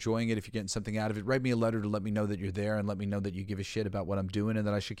if you're enjoying it, if you're getting something out of it. Write me a letter to let me know that you're there and let me know that you give a shit about what I'm doing and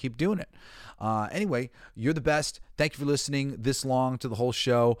that I should keep doing it. Anyway, you're the best. Thank you for listening this long to the whole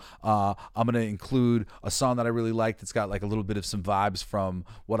show. I'm going to include a song that I really like that's got like a little bit of some vibes from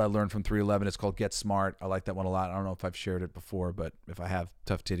what I learned from 311. It's called Get Smart. I like that one a lot. I don't know if I've shared it before, but if I have,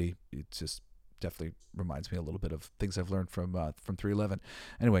 Tough Titty, it just definitely reminds me a little bit of things I've learned from 311.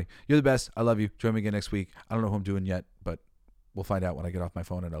 Anyway, you're the best. I love you. Join me again next week. I don't know who I'm doing yet, but we'll find out when I get off my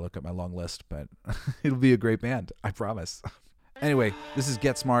phone and I look at my long list, but it'll be a great band. I promise. Anyway, this is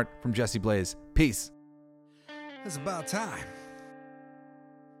Get Smart from Jesse Blaze. Peace. It's about time.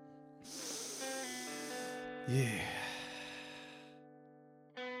 Yeah.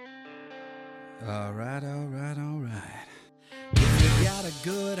 All right. If you got a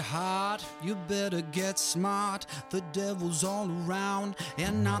good heart, you better get smart. The devil's all around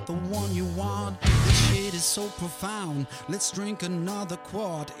and not the one you want. This shit is so profound. Let's drink another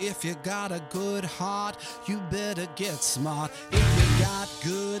quart. If you got a good heart, you better get smart. If you got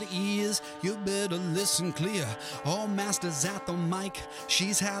good ears, you better listen clear. All masters at the mic,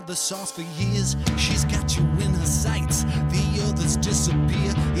 she's had the sauce for years. She's got you in her sights, the others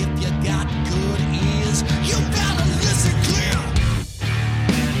disappear. If you got good ears, you better listen clear.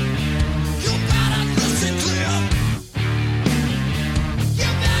 You better listen clear. You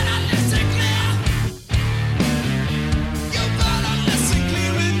better listen clear. You better listen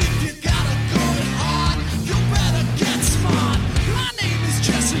clear. And if you got a good heart, you better get smart. My name is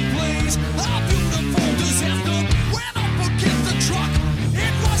Jesse Blaze. Our beautiful disaster went up against the truck.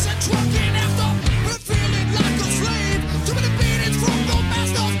 It wasn't trucking after, but feeling like a slave. Too many beatings from the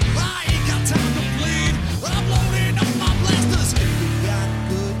masters. I ain't got time to bleed. I'm loading up my blasters. If you got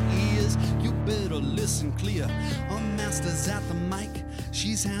good ears, you better listen clear. Our master's at the mic.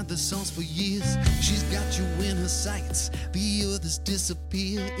 She's had the sauce for years. She's got you in her sights. The others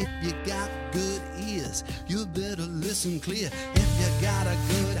disappear. If you got good ears, you better listen clear. If you got a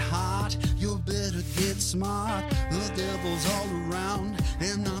good heart, you better get smart. The devil's all around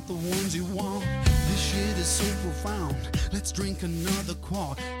and not the ones you want. This shit is so profound. Let's drink another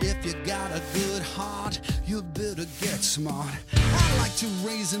quart. If you got a good heart, you better get smart. I like to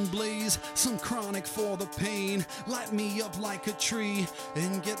raise and blaze some chronic for the pain. Light me up like a tree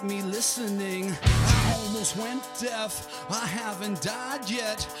and get me listening. I almost went deaf, I haven't died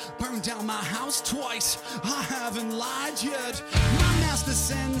yet. Burned down my house twice, I haven't lied yet. My master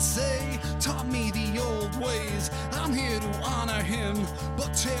sensei taught me the old ways. I'm here to honor him,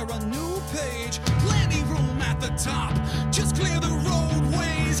 but tear a new page. Plenty room at the top, just clear the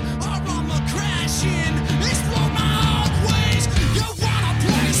roadways, or I'ma crash in, explode my own ways. You wanna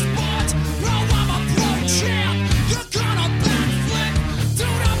play sports? No, I'm a pro champ. You're gonna backflip, dude,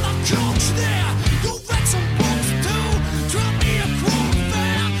 I'm the coach there. You read some books too, drop me a quote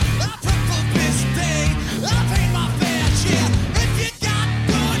there. I prep for this day, I paid my fair share. If you got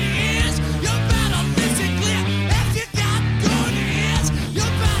good ears, you better listen clear. If you got good ears, you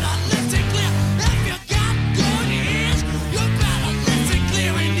better listen clear. If you got good ears, you better listen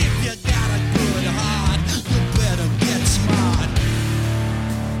clear. And if you got a good heart, you better get smart.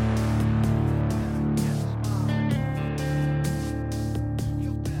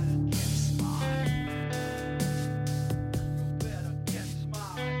 You better get smart. You better get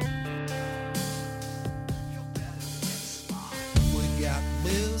smart. You better get smart. We got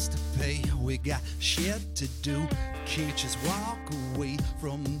bills to pay, we got shit to do. Can't just walk away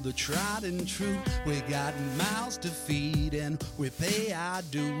from the tried and true. We got mouths to feed and we pay our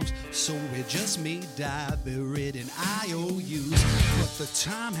dues. So we just may die buried in IOUs. But the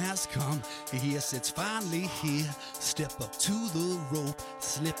time has come, yes, it's finally here. Step up to the rope,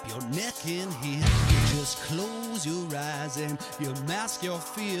 slip your neck in here. You just close your eyes and you mask your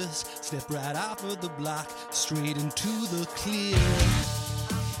fears. Step right off of the block, straight into the clear.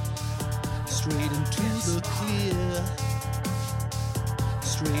 Straight into the clear.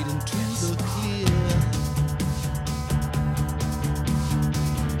 Straight into the clear.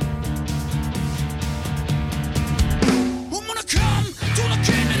 I'm gonna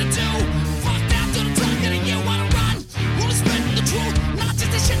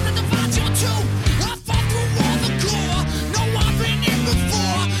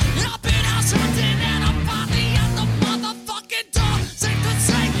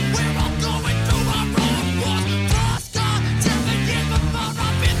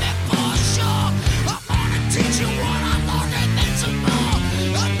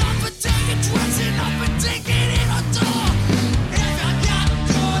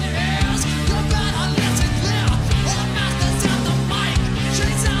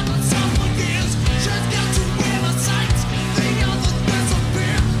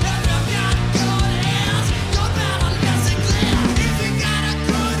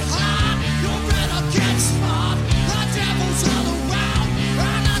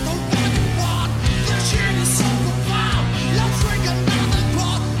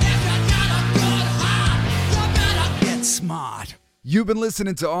You've been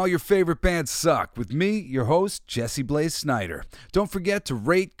listening to All Your Favorite Bands Suck with me, your host, Jesse Blaze Snyder. Don't forget to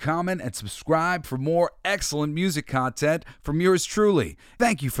rate, comment, and subscribe for more excellent music content from yours truly.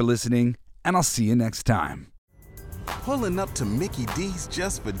 Thank you for listening, and I'll see you next time. Pulling up to Mickey D's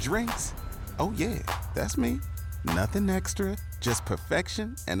just for drinks? Oh yeah, that's me. Nothing extra, just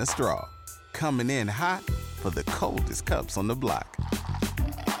perfection and a straw. Coming in hot for the coldest cups on the block.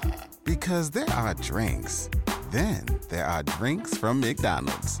 Because there are drinks. Then there are drinks from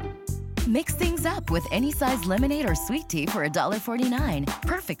McDonald's. Mix things up with any size lemonade or sweet tea for $1.49.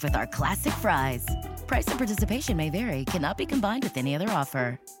 Perfect with our classic fries. Price and participation may vary. Cannot be combined with any other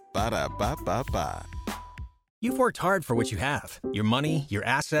offer. Ba-da-ba-ba-ba. You've worked hard for what you have. Your money, your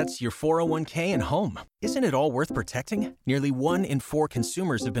assets, your 401k, and home. Isn't it all worth protecting? Nearly 1 in 4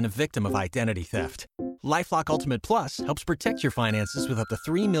 consumers have been a victim of identity theft. LifeLock Ultimate Plus helps protect your finances with up to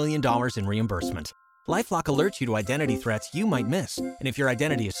 $3 million in reimbursement. LifeLock alerts you to identity threats you might miss. And if your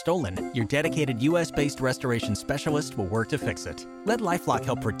identity is stolen, your dedicated U.S.-based restoration specialist will work to fix it. Let LifeLock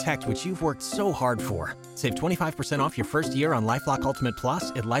help protect what you've worked so hard for. Save 25% off your first year on LifeLock Ultimate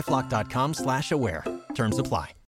Plus at LifeLock.com/aware. Terms apply.